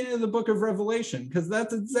read the beginning of the book of Revelation? Because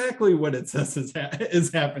that's exactly what it says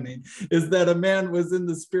is happening, is that a man was in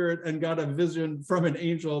the spirit and got a vision from an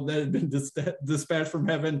angel that had been dispatched from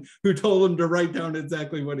heaven, who told him to write down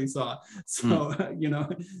exactly what he saw. So, you know,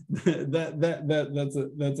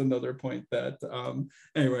 that's another point that,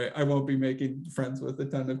 anyway, I won't be making friends with a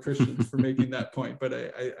ton of Christians for making that point, but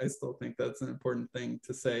I still think that's an important thing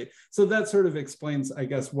to say. So that sort of explains, I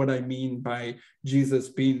guess, what I mean by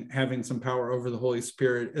Jesus having some power over the Holy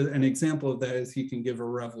Spirit. An example of that is he can give a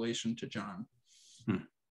revelation to John.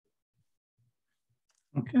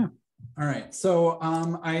 Okay. All right. So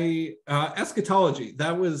eschatology,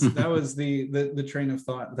 that was the train of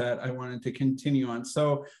thought that I wanted to continue on.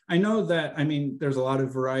 So I know that, I mean, there's a lot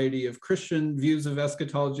of variety of Christian views of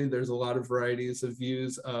eschatology. There's a lot of varieties of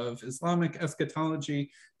views of Islamic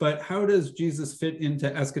eschatology, but how does Jesus fit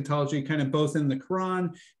into eschatology, kind of both in the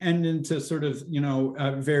Quran and into sort of, you know,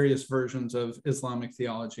 various versions of Islamic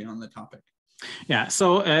theology on the topic? Yeah,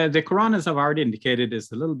 so the Quran, as I've already indicated,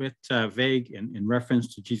 is a little bit vague in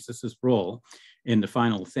reference to Jesus's role in the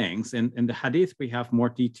final things. In the Hadith, we have more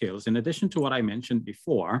details. In addition to what I mentioned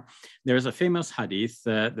before, there's a famous Hadith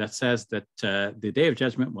that says that the Day of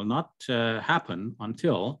Judgment will not happen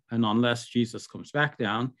until and unless Jesus comes back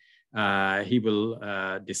down. He will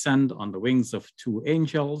descend on the wings of two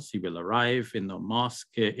angels. He will arrive in the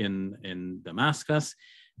mosque in Damascus.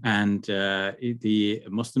 And the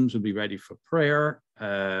Muslims will be ready for prayer.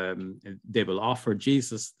 They will offer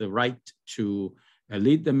Jesus the right to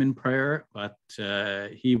lead them in prayer, but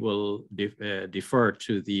he will defer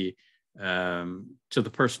to the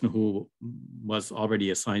person who was already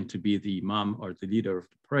assigned to be the imam or the leader of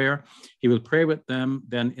the prayer. He will pray with them.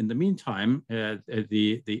 Then, in the meantime,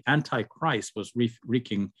 the Antichrist was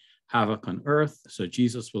wreaking havoc on earth. So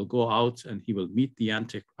Jesus will go out and he will meet the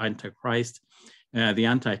Antichrist. The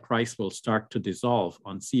Antichrist will start to dissolve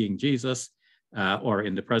on seeing Jesus or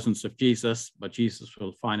in the presence of Jesus, but Jesus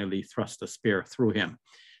will finally thrust a spear through him.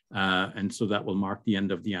 And so that will mark the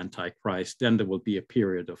end of the Antichrist. Then there will be a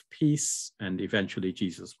period of peace, and eventually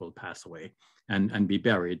Jesus will pass away and be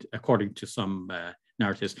buried, according to some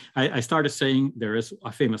narratives. I started saying there is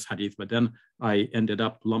a famous hadith, but then I ended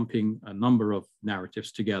up lumping a number of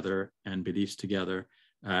narratives together and beliefs together.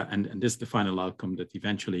 And this is the final outcome, that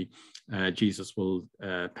eventually Jesus will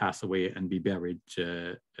pass away and be buried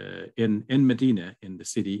in Medina, in the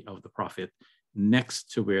city of the Prophet,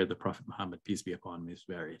 next to where the Prophet Muhammad, peace be upon him, is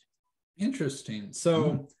buried. Interesting.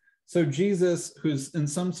 So, so Jesus, who's in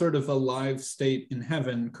some sort of a live state in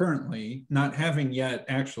heaven currently, not having yet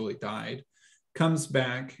actually died, comes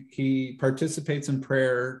back. He participates in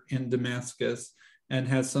prayer in Damascus and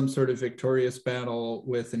has some sort of victorious battle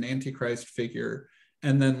with an Antichrist figure,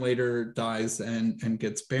 and then later dies and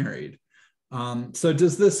gets buried. So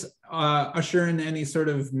does this usher in any sort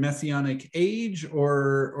of messianic age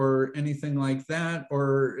or anything like that?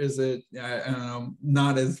 Or is it, I don't know,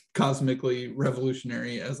 not as cosmically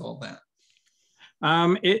revolutionary as all that?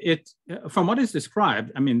 From what is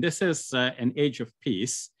described, I mean, this is an age of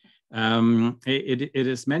peace. It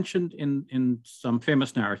is mentioned in some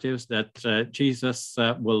famous narratives that Jesus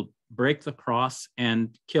will break the cross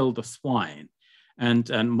and kill the swine.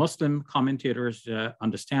 And Muslim commentators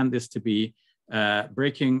understand this to be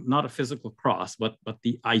breaking not a physical cross, but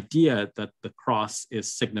the idea that the cross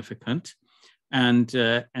is significant. And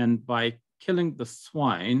by killing the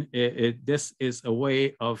swine, this is a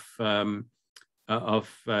way of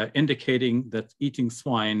indicating that eating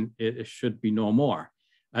swine should be no more.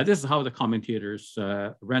 This is how the commentators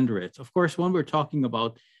render it. Of course, when we're talking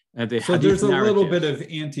about so there's a little bit of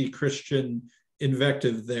anti-Christian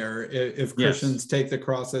invective there. If Christians take the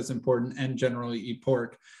cross as important and generally eat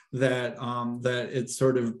pork, that it's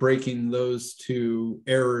sort of breaking those two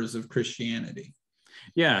errors of Christianity.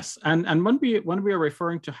 Yes, and when we are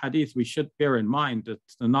referring to hadith, we should bear in mind that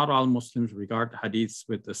not all Muslims regard hadiths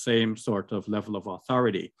with the same sort of level of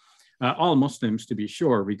authority. All Muslims, to be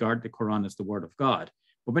sure, regard the Quran as the word of God.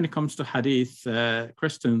 But when it comes to hadith,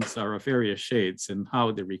 Christians are of various shades in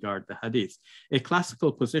how they regard the hadith. A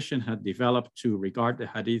classical position had developed to regard the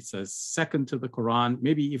hadiths as second to the Quran,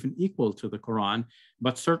 maybe even equal to the Quran,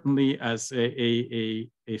 but certainly as a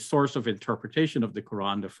source of interpretation of the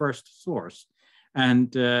Quran, the first source.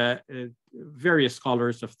 And various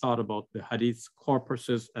scholars have thought about the hadith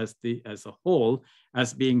corpuses as a whole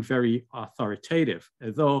as being very authoritative,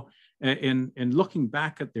 though in looking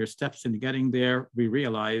back at their steps in getting there, we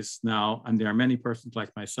realize now, and there are many persons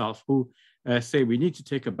like myself who say we need to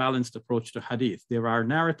take a balanced approach to hadith. There are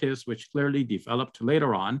narratives which clearly developed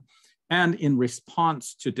later on and in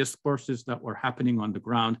response to discourses that were happening on the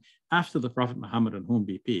ground after the Prophet Muhammad, on whom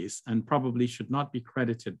be peace, and probably should not be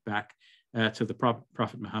credited back to the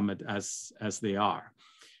Prophet Muhammad as they are.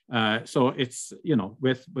 So it's,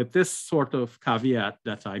 with this sort of caveat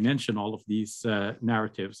that I mention all of these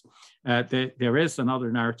narratives, there is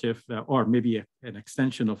another narrative, or maybe an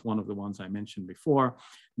extension of one of the ones I mentioned before,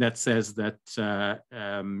 that says that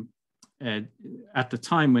at the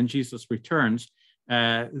time when Jesus returns,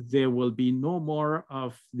 there will be no more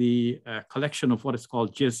of the collection of what is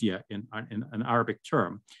called jizya in an Arabic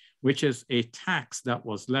term, which is a tax that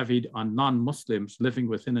was levied on non-Muslims living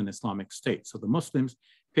within an Islamic state. So the Muslims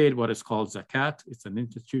paid what is called zakat. It's an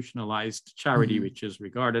institutionalized charity, which is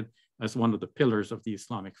regarded as one of the pillars of the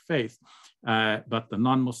Islamic faith. But the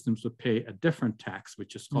non-Muslims would pay a different tax,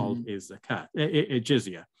 which is called a zakat, a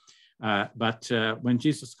jizya. But when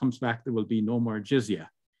Jesus comes back, there will be no more jizya.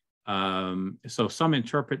 So some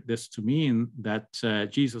interpret this to mean that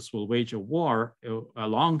Jesus will wage a war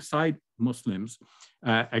alongside Muslims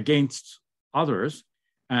against others,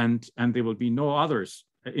 and there will be no others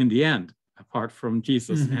in the end apart from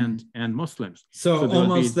Jesus and Muslims. So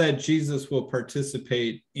almost that Jesus will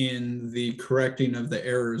participate in the correcting of the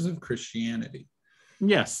errors of Christianity.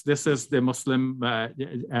 Yes, this is the Muslim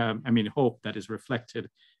hope that is reflected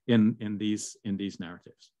in these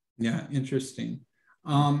narratives. Yeah, interesting.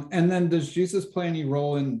 And then does Jesus play any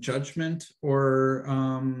role in judgment or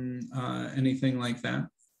anything like that?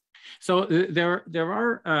 So there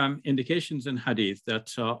are indications in hadith that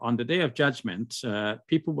on the day of judgment,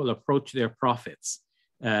 people will approach their prophets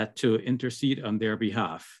to intercede on their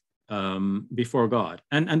behalf before God.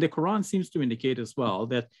 And the Quran seems to indicate as well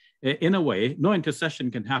that in a way, no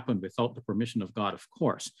intercession can happen without the permission of God, of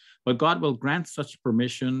course, but God will grant such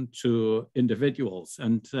permission to individuals,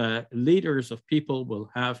 and leaders of people will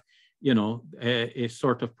have, a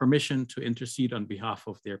sort of permission to intercede on behalf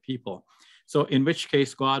of their people. So in which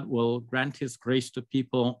case God will grant his grace to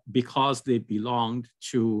people because they belonged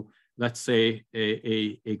to, let's say,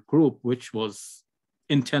 a group which was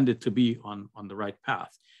intended to be on the right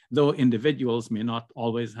path. Though individuals may not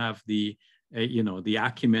always have the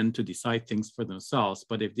acumen to decide things for themselves,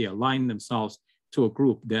 but if they align themselves to a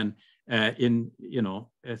group, then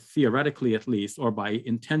theoretically at least, or by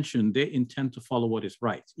intention, they intend to follow what is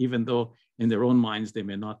right, even though in their own minds they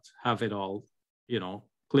may not have it all,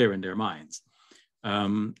 clear in their minds.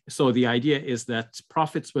 So the idea is that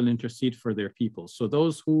prophets will intercede for their people. So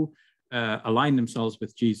those who align themselves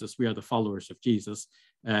with Jesus, we are the followers of Jesus,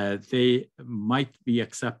 they might be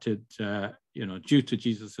accepted, due to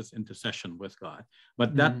Jesus's intercession with God.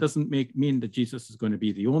 But that doesn't mean that Jesus is going to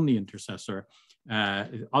be the only intercessor.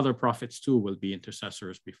 Other prophets too will be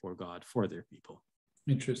intercessors before God for their people.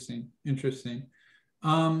 Interesting.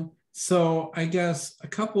 So I guess a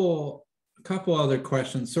couple other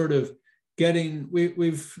questions, sort of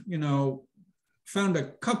we've found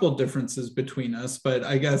a couple differences between us, but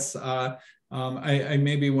I guess I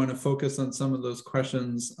maybe want to focus on some of those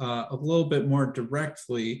questions a little bit more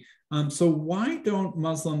directly. So why don't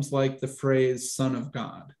Muslims like the phrase Son of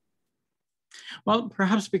God? Well,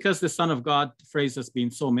 perhaps because the Son of God phrase has been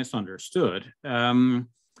so misunderstood. When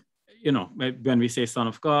we say Son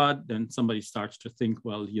of God, then somebody starts to think,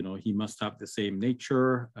 well, he must have the same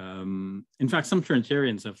nature. In fact, some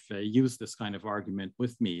Trinitarians have used this kind of argument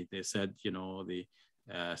with me. They said, the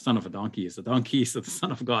son of a donkey is a donkey, so the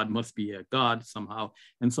Son of God must be a God somehow,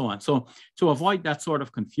 and so on. So to avoid that sort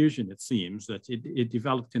of confusion, it seems that it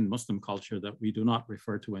developed in Muslim culture that we do not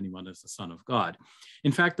refer to anyone as the Son of God.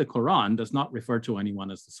 In fact, the Quran does not refer to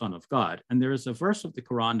anyone as the Son of God. And there is a verse of the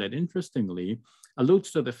Quran that interestingly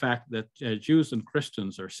alludes to the fact that Jews and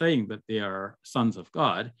Christians are saying that they are sons of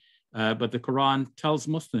God. But the Quran tells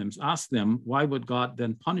Muslims, ask them, why would God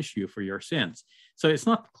then punish you for your sins? So it's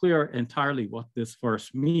not clear entirely what this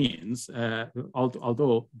verse means,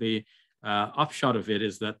 although the upshot of it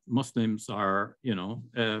is that Muslims are, they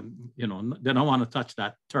don't want to touch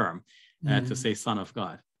that term to say son of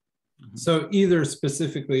God. So either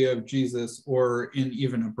specifically of Jesus or in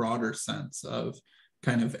even a broader sense of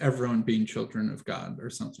kind of everyone being children of God or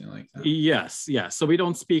something like that. Yes. So we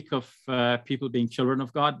don't speak of people being children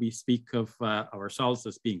of God. We speak of ourselves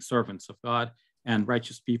as being servants of God and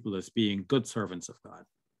righteous people as being good servants of God.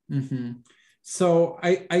 Mm-hmm. So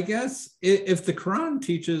I guess if the Quran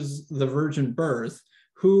teaches the virgin birth,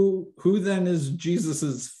 who then is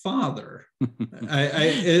Jesus's father?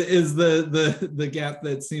 Is the gap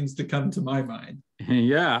that seems to come to my mind.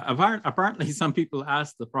 Yeah, apparently some people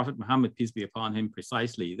asked the Prophet Muhammad, peace be upon him,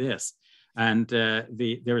 precisely this. And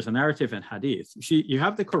there is a narrative in Hadith. You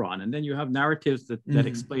have the Quran, and then you have narratives that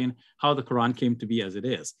explain how the Quran came to be as it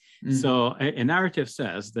is. So a narrative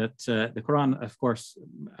says that the Quran, of course,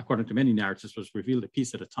 according to many narratives, was revealed a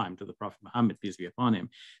piece at a time to the Prophet Muhammad, peace be upon him.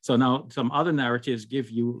 So now some other narratives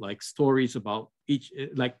give you like stories about each,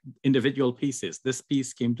 like individual pieces. This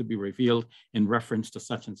piece came to be revealed in reference to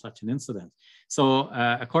such and such an incident. So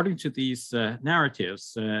according to these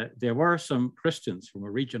narratives, there were some Christians from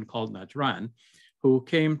a region called Najran who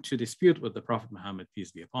came to dispute with the Prophet Muhammad,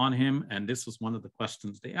 peace be upon him, and this was one of the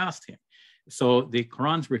questions they asked him. So the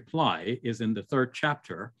Quran's reply is in the 3rd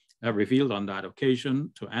chapter, revealed on that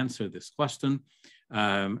occasion to answer this question.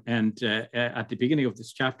 And at the beginning of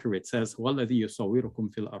this chapter, it says, God is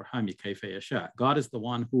the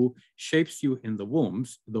one who shapes you in the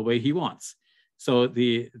wombs the way he wants. So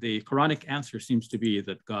the Quranic answer seems to be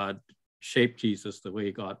that God shaped Jesus the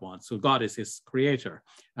way God wants. So God is his creator,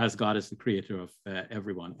 as God is the creator of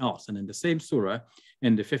everyone else. And in the same surah,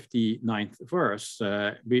 in the 59th verse,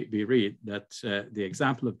 we read that the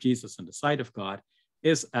example of Jesus in the sight of God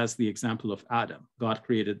is as the example of Adam. God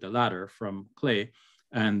created the ladder from clay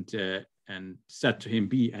and said to him,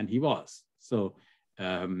 be, and he was. So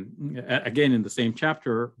again, in the same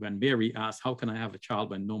chapter, when Mary asked, how can I have a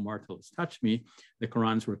child when no mortal has touched me? The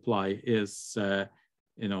Quran's reply is,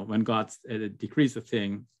 when God decrees a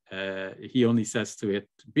thing, he only says to it,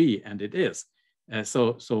 be, and it is.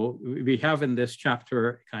 So we have in this chapter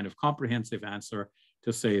a kind of comprehensive answer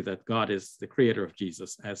to say that God is the creator of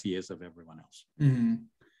Jesus as he is of everyone else.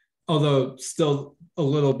 Although still a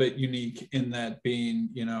little bit unique in that being,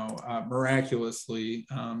 miraculously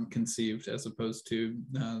conceived as opposed to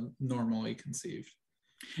normally conceived.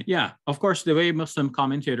 Yeah, of course, the way Muslim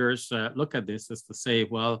commentators look at this is to say,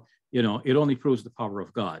 well, it only proves the power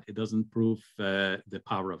of God. It doesn't prove the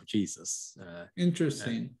power of Jesus.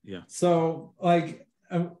 Interesting. Yeah. So like,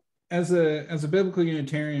 as a biblical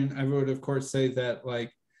Unitarian, I would of course say that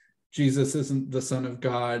like Jesus isn't the Son of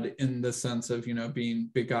God in the sense of, being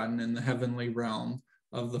begotten in the heavenly realm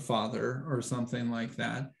of the Father or something like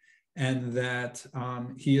that. And that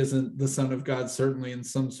he isn't the Son of God, certainly in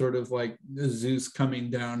some sort of like Zeus coming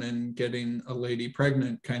down and getting a lady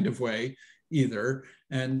pregnant kind of way either.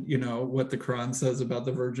 And, what the Quran says about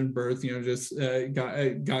the virgin birth, just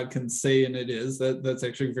God can say, and it is, that's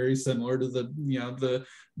actually very similar to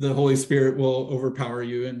the Holy Spirit will overpower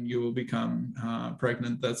you and you will become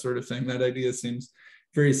pregnant, that sort of thing. That idea seems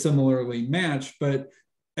very similarly matched. But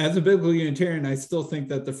as a biblical Unitarian, I still think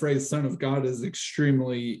that the phrase Son of God is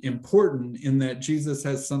extremely important in that Jesus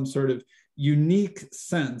has some sort of unique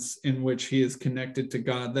sense in which he is connected to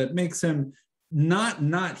God that makes him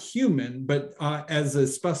not human, but as a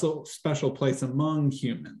special place among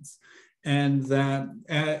humans. And that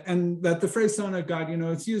the phrase Son of God,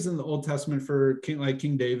 it's used in the Old Testament for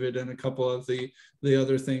King David and a couple of the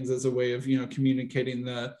other things as a way of, communicating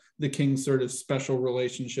the king's sort of special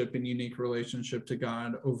relationship and unique relationship to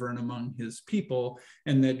God over and among his people.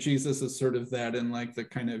 And that Jesus is sort of that in like the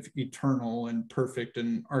kind of eternal and perfect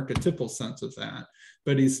and archetypal sense of that.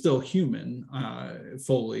 But he's still human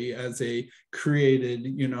fully as a created,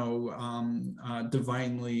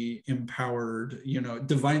 divinely empowered,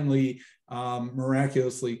 divinely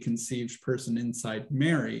miraculously conceived person inside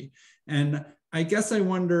Mary. And I guess I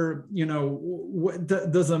wonder,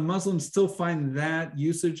 does a Muslim still find that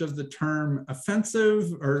usage of the term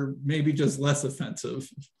offensive or maybe just less offensive?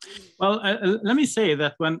 Well, let me say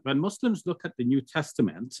that when Muslims look at the New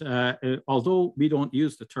Testament, although we don't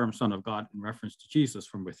use the term Son of God in reference to Jesus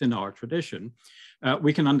from within our tradition,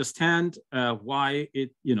 we can understand why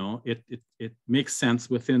it makes sense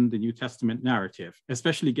within the New Testament narrative,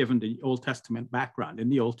 especially given the Old Testament background. In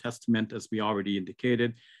the Old Testament, as we already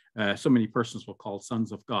indicated, so many persons were called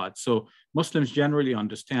sons of God. So Muslims generally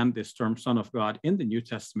understand this term son of God in the New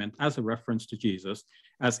Testament as a reference to Jesus,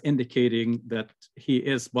 as indicating that he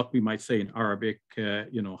is what we might say in Arabic,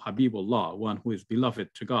 Habibullah, one who is beloved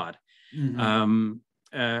to God. Mm-hmm.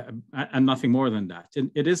 And nothing more than that.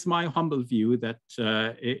 And it is my humble view that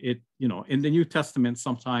in the New Testament,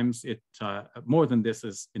 sometimes more than this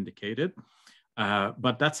is indicated.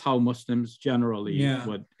 But that's how Muslims generally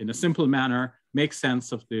would, in a simple manner, make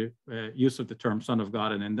sense of the use of the term son of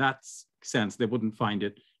God. And in that sense, they wouldn't find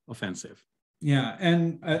it offensive. Yeah,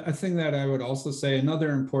 and I think that I would also say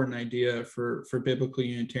another important idea for biblical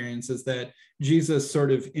Unitarians is that Jesus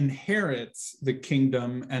sort of inherits the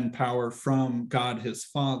kingdom and power from God his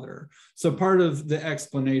Father. So part of the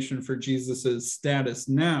explanation for Jesus's status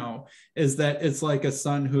now is that it's like a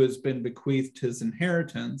son who has been bequeathed his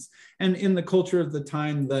inheritance. And in the culture of the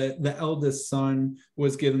time, the eldest son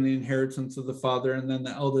was given the inheritance of the father, and then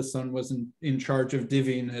the eldest son was in charge of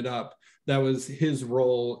divvying it up. That was his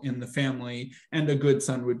role in the family, and a good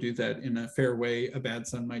son would do that in a fair way. A bad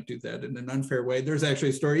son might do that in an unfair way. There's actually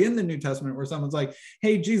a story in the New Testament where someone's like,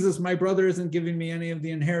 hey, Jesus, my brother isn't giving me any of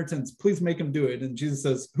the inheritance. Please make him do it. And Jesus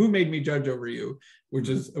says, who made me judge over you? Which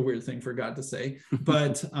is a weird thing for God to say.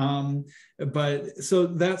 But so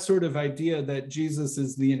that sort of idea that Jesus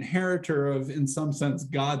is the inheritor of, in some sense,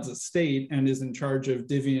 God's estate and is in charge of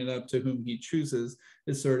divvying it up to whom he chooses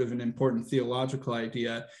is sort of an important theological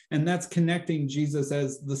idea. And that's connecting Jesus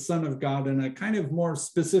as the Son of God in a kind of more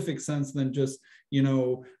specific sense than just,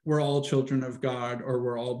 we're all children of God, or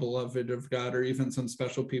we're all beloved of God, or even some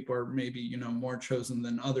special people are maybe, more chosen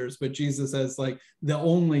than others. But Jesus as like the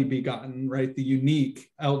only begotten, right? The unique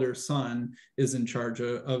elder son is in charge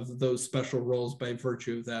of those special roles by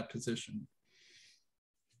virtue of that position.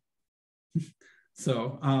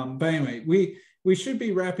 So, but anyway, we should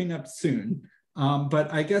be wrapping up soon.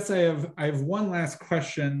 But I guess I have one last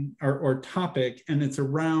question or topic, and it's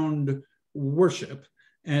around worship.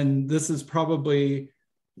 And this is probably,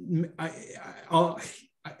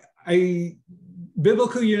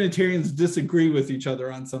 biblical Unitarians disagree with each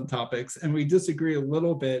other on some topics, and we disagree a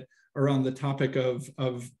little bit around the topic of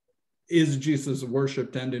is Jesus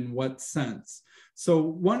worshipped and in what sense? So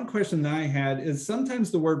one question that I had is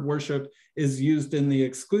sometimes the word worship is used in the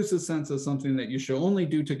exclusive sense of something that you should only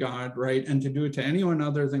do to God, right? And to do it to anyone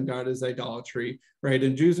other than God is idolatry, right?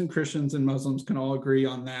 And Jews and Christians and Muslims can all agree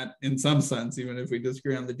on that in some sense, even if we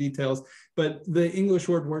disagree on the details. But the English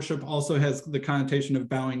word worship also has the connotation of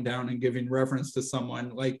bowing down and giving reverence to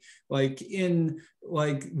someone, like in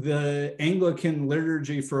the Anglican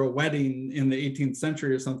liturgy for a wedding in the 18th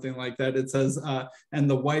century or something like that. It says, and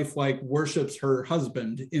the wife worships her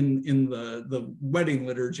husband in the wedding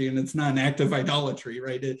liturgy, and it's not an act of idolatry,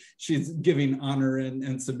 right? She's giving honor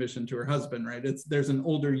and submission to her husband, right? There's an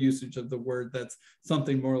older usage of the word that's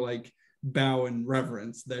something more like bow and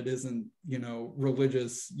reverence that isn't,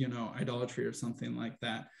 religious, idolatry or something like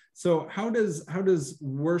that. So how does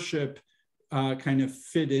worship kind of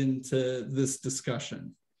fit into this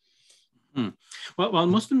discussion? Well,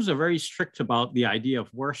 Muslims are very strict about the idea of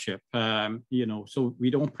worship, so we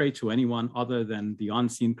don't pray to anyone other than the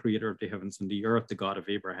unseen creator of the heavens and the earth, the God of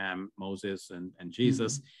Abraham, Moses, and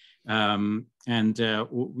Jesus. Mm-hmm.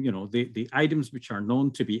 The items which are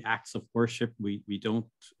known to be acts of worship, we don't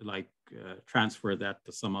transfer that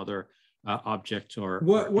to some other object or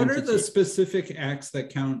what are the specific acts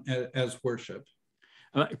that count as worship?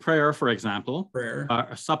 Prayer, for example,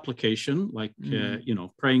 a supplication,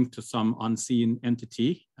 praying to some unseen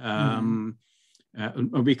entity.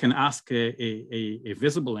 We can ask a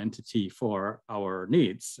visible entity for our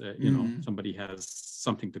needs. Somebody has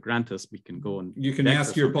something to grant us, we can go and you can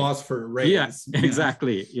ask your boss for a raise. Yeah,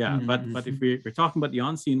 exactly. Yeah, but if we're talking about the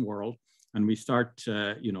unseen world, and we start,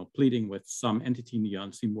 pleading with some entity in the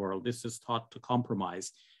unseen world, this is thought to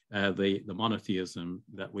compromise the monotheism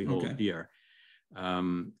that we hold dear.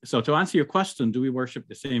 So to answer your question, do we worship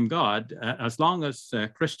the same God? As long as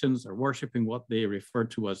Christians are worshiping what they refer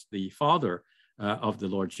to as the Father of the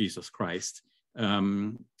Lord Jesus Christ,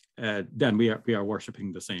 then we are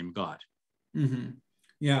worshiping the same God. Mm-hmm.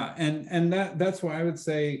 Yeah, and that's why I would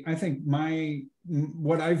say, I think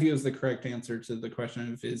what I view as the correct answer to the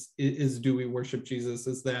question of is do we worship Jesus,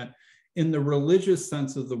 is that in the religious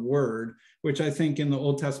sense of the word, which I think in the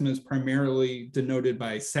Old Testament is primarily denoted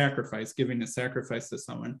by sacrifice, giving a sacrifice to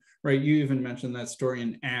someone, right? You even mentioned that story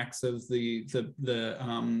in Acts of the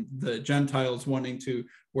Gentiles wanting to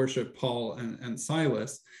worship Paul and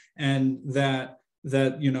Silas, and that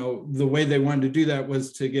the way they wanted to do that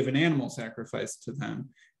was to give an animal sacrifice to them.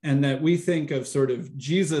 and that we think of sort of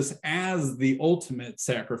Jesus as the ultimate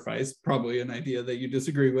sacrifice, probably an idea that you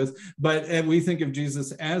disagree with, but we think of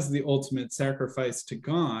Jesus as the ultimate sacrifice to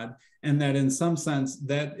God, and that in some sense,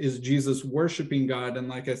 that is Jesus worshiping God. And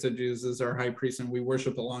like I said, Jesus is our high priest and we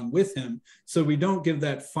worship along with him. So we don't give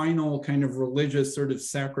that final kind of religious sort of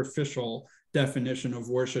sacrificial definition of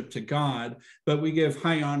worship to God, but we give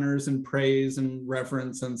high honors and praise and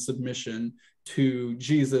reverence and submission to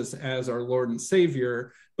Jesus as our Lord and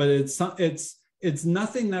Savior. But it's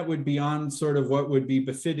nothing that would be on sort of what would be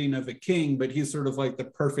befitting of a king, but he's sort of like the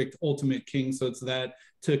perfect ultimate king. So it's that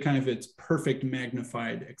to kind of its perfect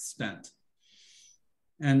magnified extent.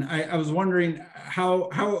 And I was wondering how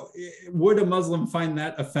would a Muslim find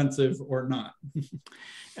that offensive or not?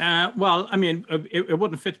 Well, I mean, it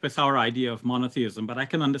wouldn't fit with our idea of monotheism, but I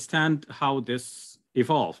can understand how this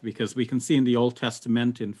evolved, because we can see in the Old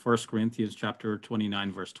Testament in 1 Corinthians chapter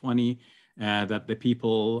 29, verse 20, that the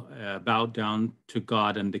people bowed down to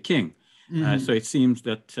God and the king. So it seems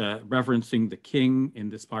that reverencing the king in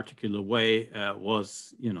this particular way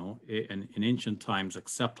was, in ancient times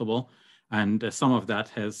acceptable. And some of that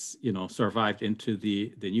has, survived into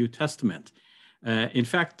the New Testament. In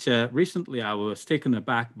fact, recently I was taken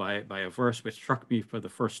aback by a verse which struck me for the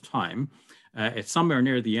first time. It's somewhere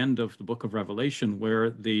near the end of the book of Revelation, where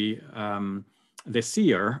the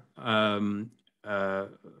seer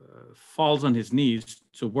falls on his knees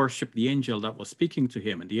to worship the angel that was speaking to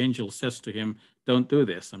him. And the angel says to him, "Don't do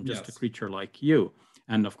this. I'm just a creature like you."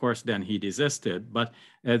 And of course, then he desisted. But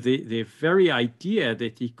the very idea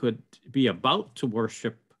that he could be about to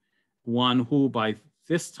worship one who by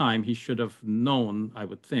this time he should have known, I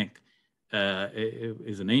would think,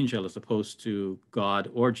 is an angel as opposed to God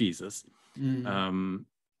or Jesus.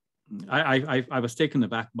 I was taken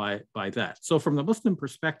aback by that. So from the Muslim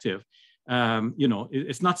perspective,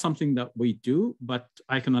 it's not something that we do, but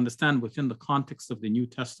I can understand within the context of the New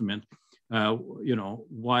Testament,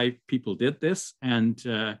 why people did this, and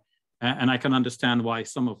I can understand why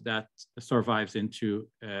some of that survives into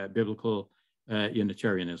biblical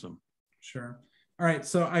Unitarianism. Sure. All right.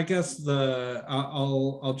 So I guess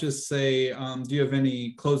I'll just say, do you have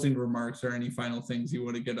any closing remarks or any final things you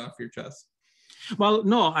want to get off your chest? Well,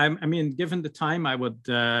 no. I mean, given the time, I would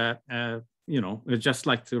just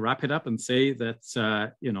like to wrap it up and say that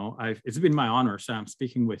it's been my honor, Sam,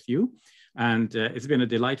 speaking with you. And it's been a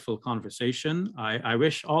delightful conversation. I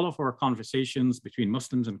wish all of our conversations between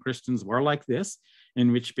Muslims and Christians were like this,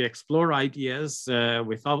 in which we explore ideas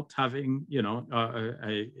without having,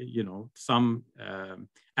 some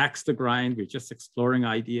axe to grind. We're just exploring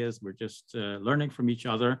ideas. We're just learning from each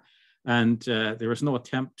other. And there is no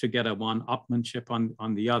attempt to get a one-upmanship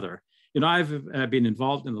on the other. I've been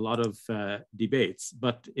involved in a lot of debates,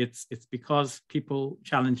 but it's because people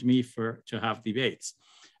challenge me to have debates.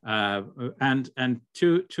 And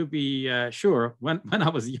to be sure, when I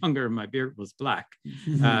was younger, my beard was black.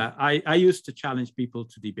 I used to challenge people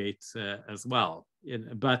to debate as well.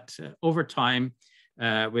 But over time,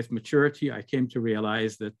 with maturity, I came to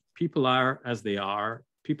realize that people are as they are.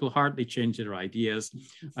 People hardly change their ideas.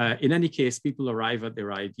 In any case, people arrive at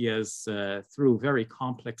their ideas through very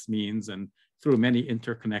complex means and through many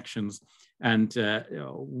interconnections. And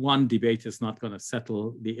one debate is not going to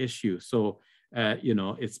settle the issue. So,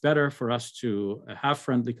 it's better for us to have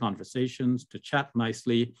friendly conversations, to chat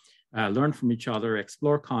nicely, learn from each other,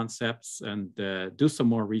 explore concepts, and do some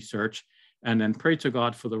more research, and then pray to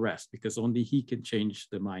God for the rest, because only He can change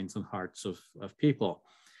the minds and hearts of people.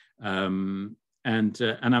 And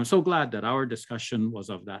I'm so glad that our discussion was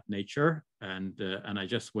of that nature, and I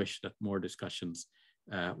just wish that more discussions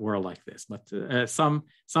were like this. But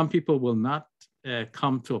some people will not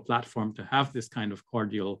come to a platform to have this kind of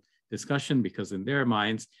cordial discussion, because in their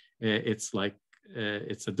minds it's like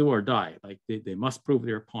it's a do or die. Like they must prove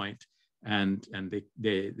their point, and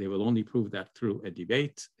they will only prove that through a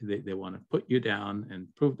debate. They want to put you down and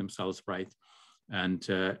prove themselves right, and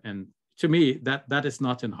to me, that is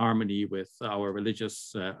not in harmony with our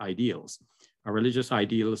religious ideals. Our religious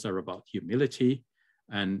ideals are about humility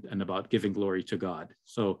and about giving glory to God.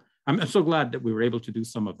 So I'm so glad that we were able to do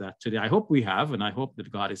some of that today. I hope we have, and I hope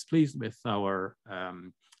that God is pleased with our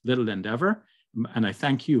little endeavor. And I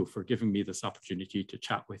thank you for giving me this opportunity to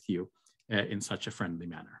chat with you in such a friendly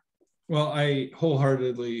manner. Well, I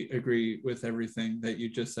wholeheartedly agree with everything that you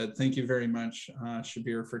just said. Thank you very much,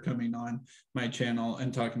 Shabir, for coming on my channel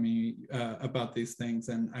and talking to me about these things.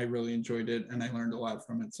 And I really enjoyed it, and I learned a lot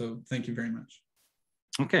from it. So thank you very much.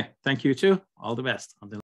 Okay, thank you too. All the best.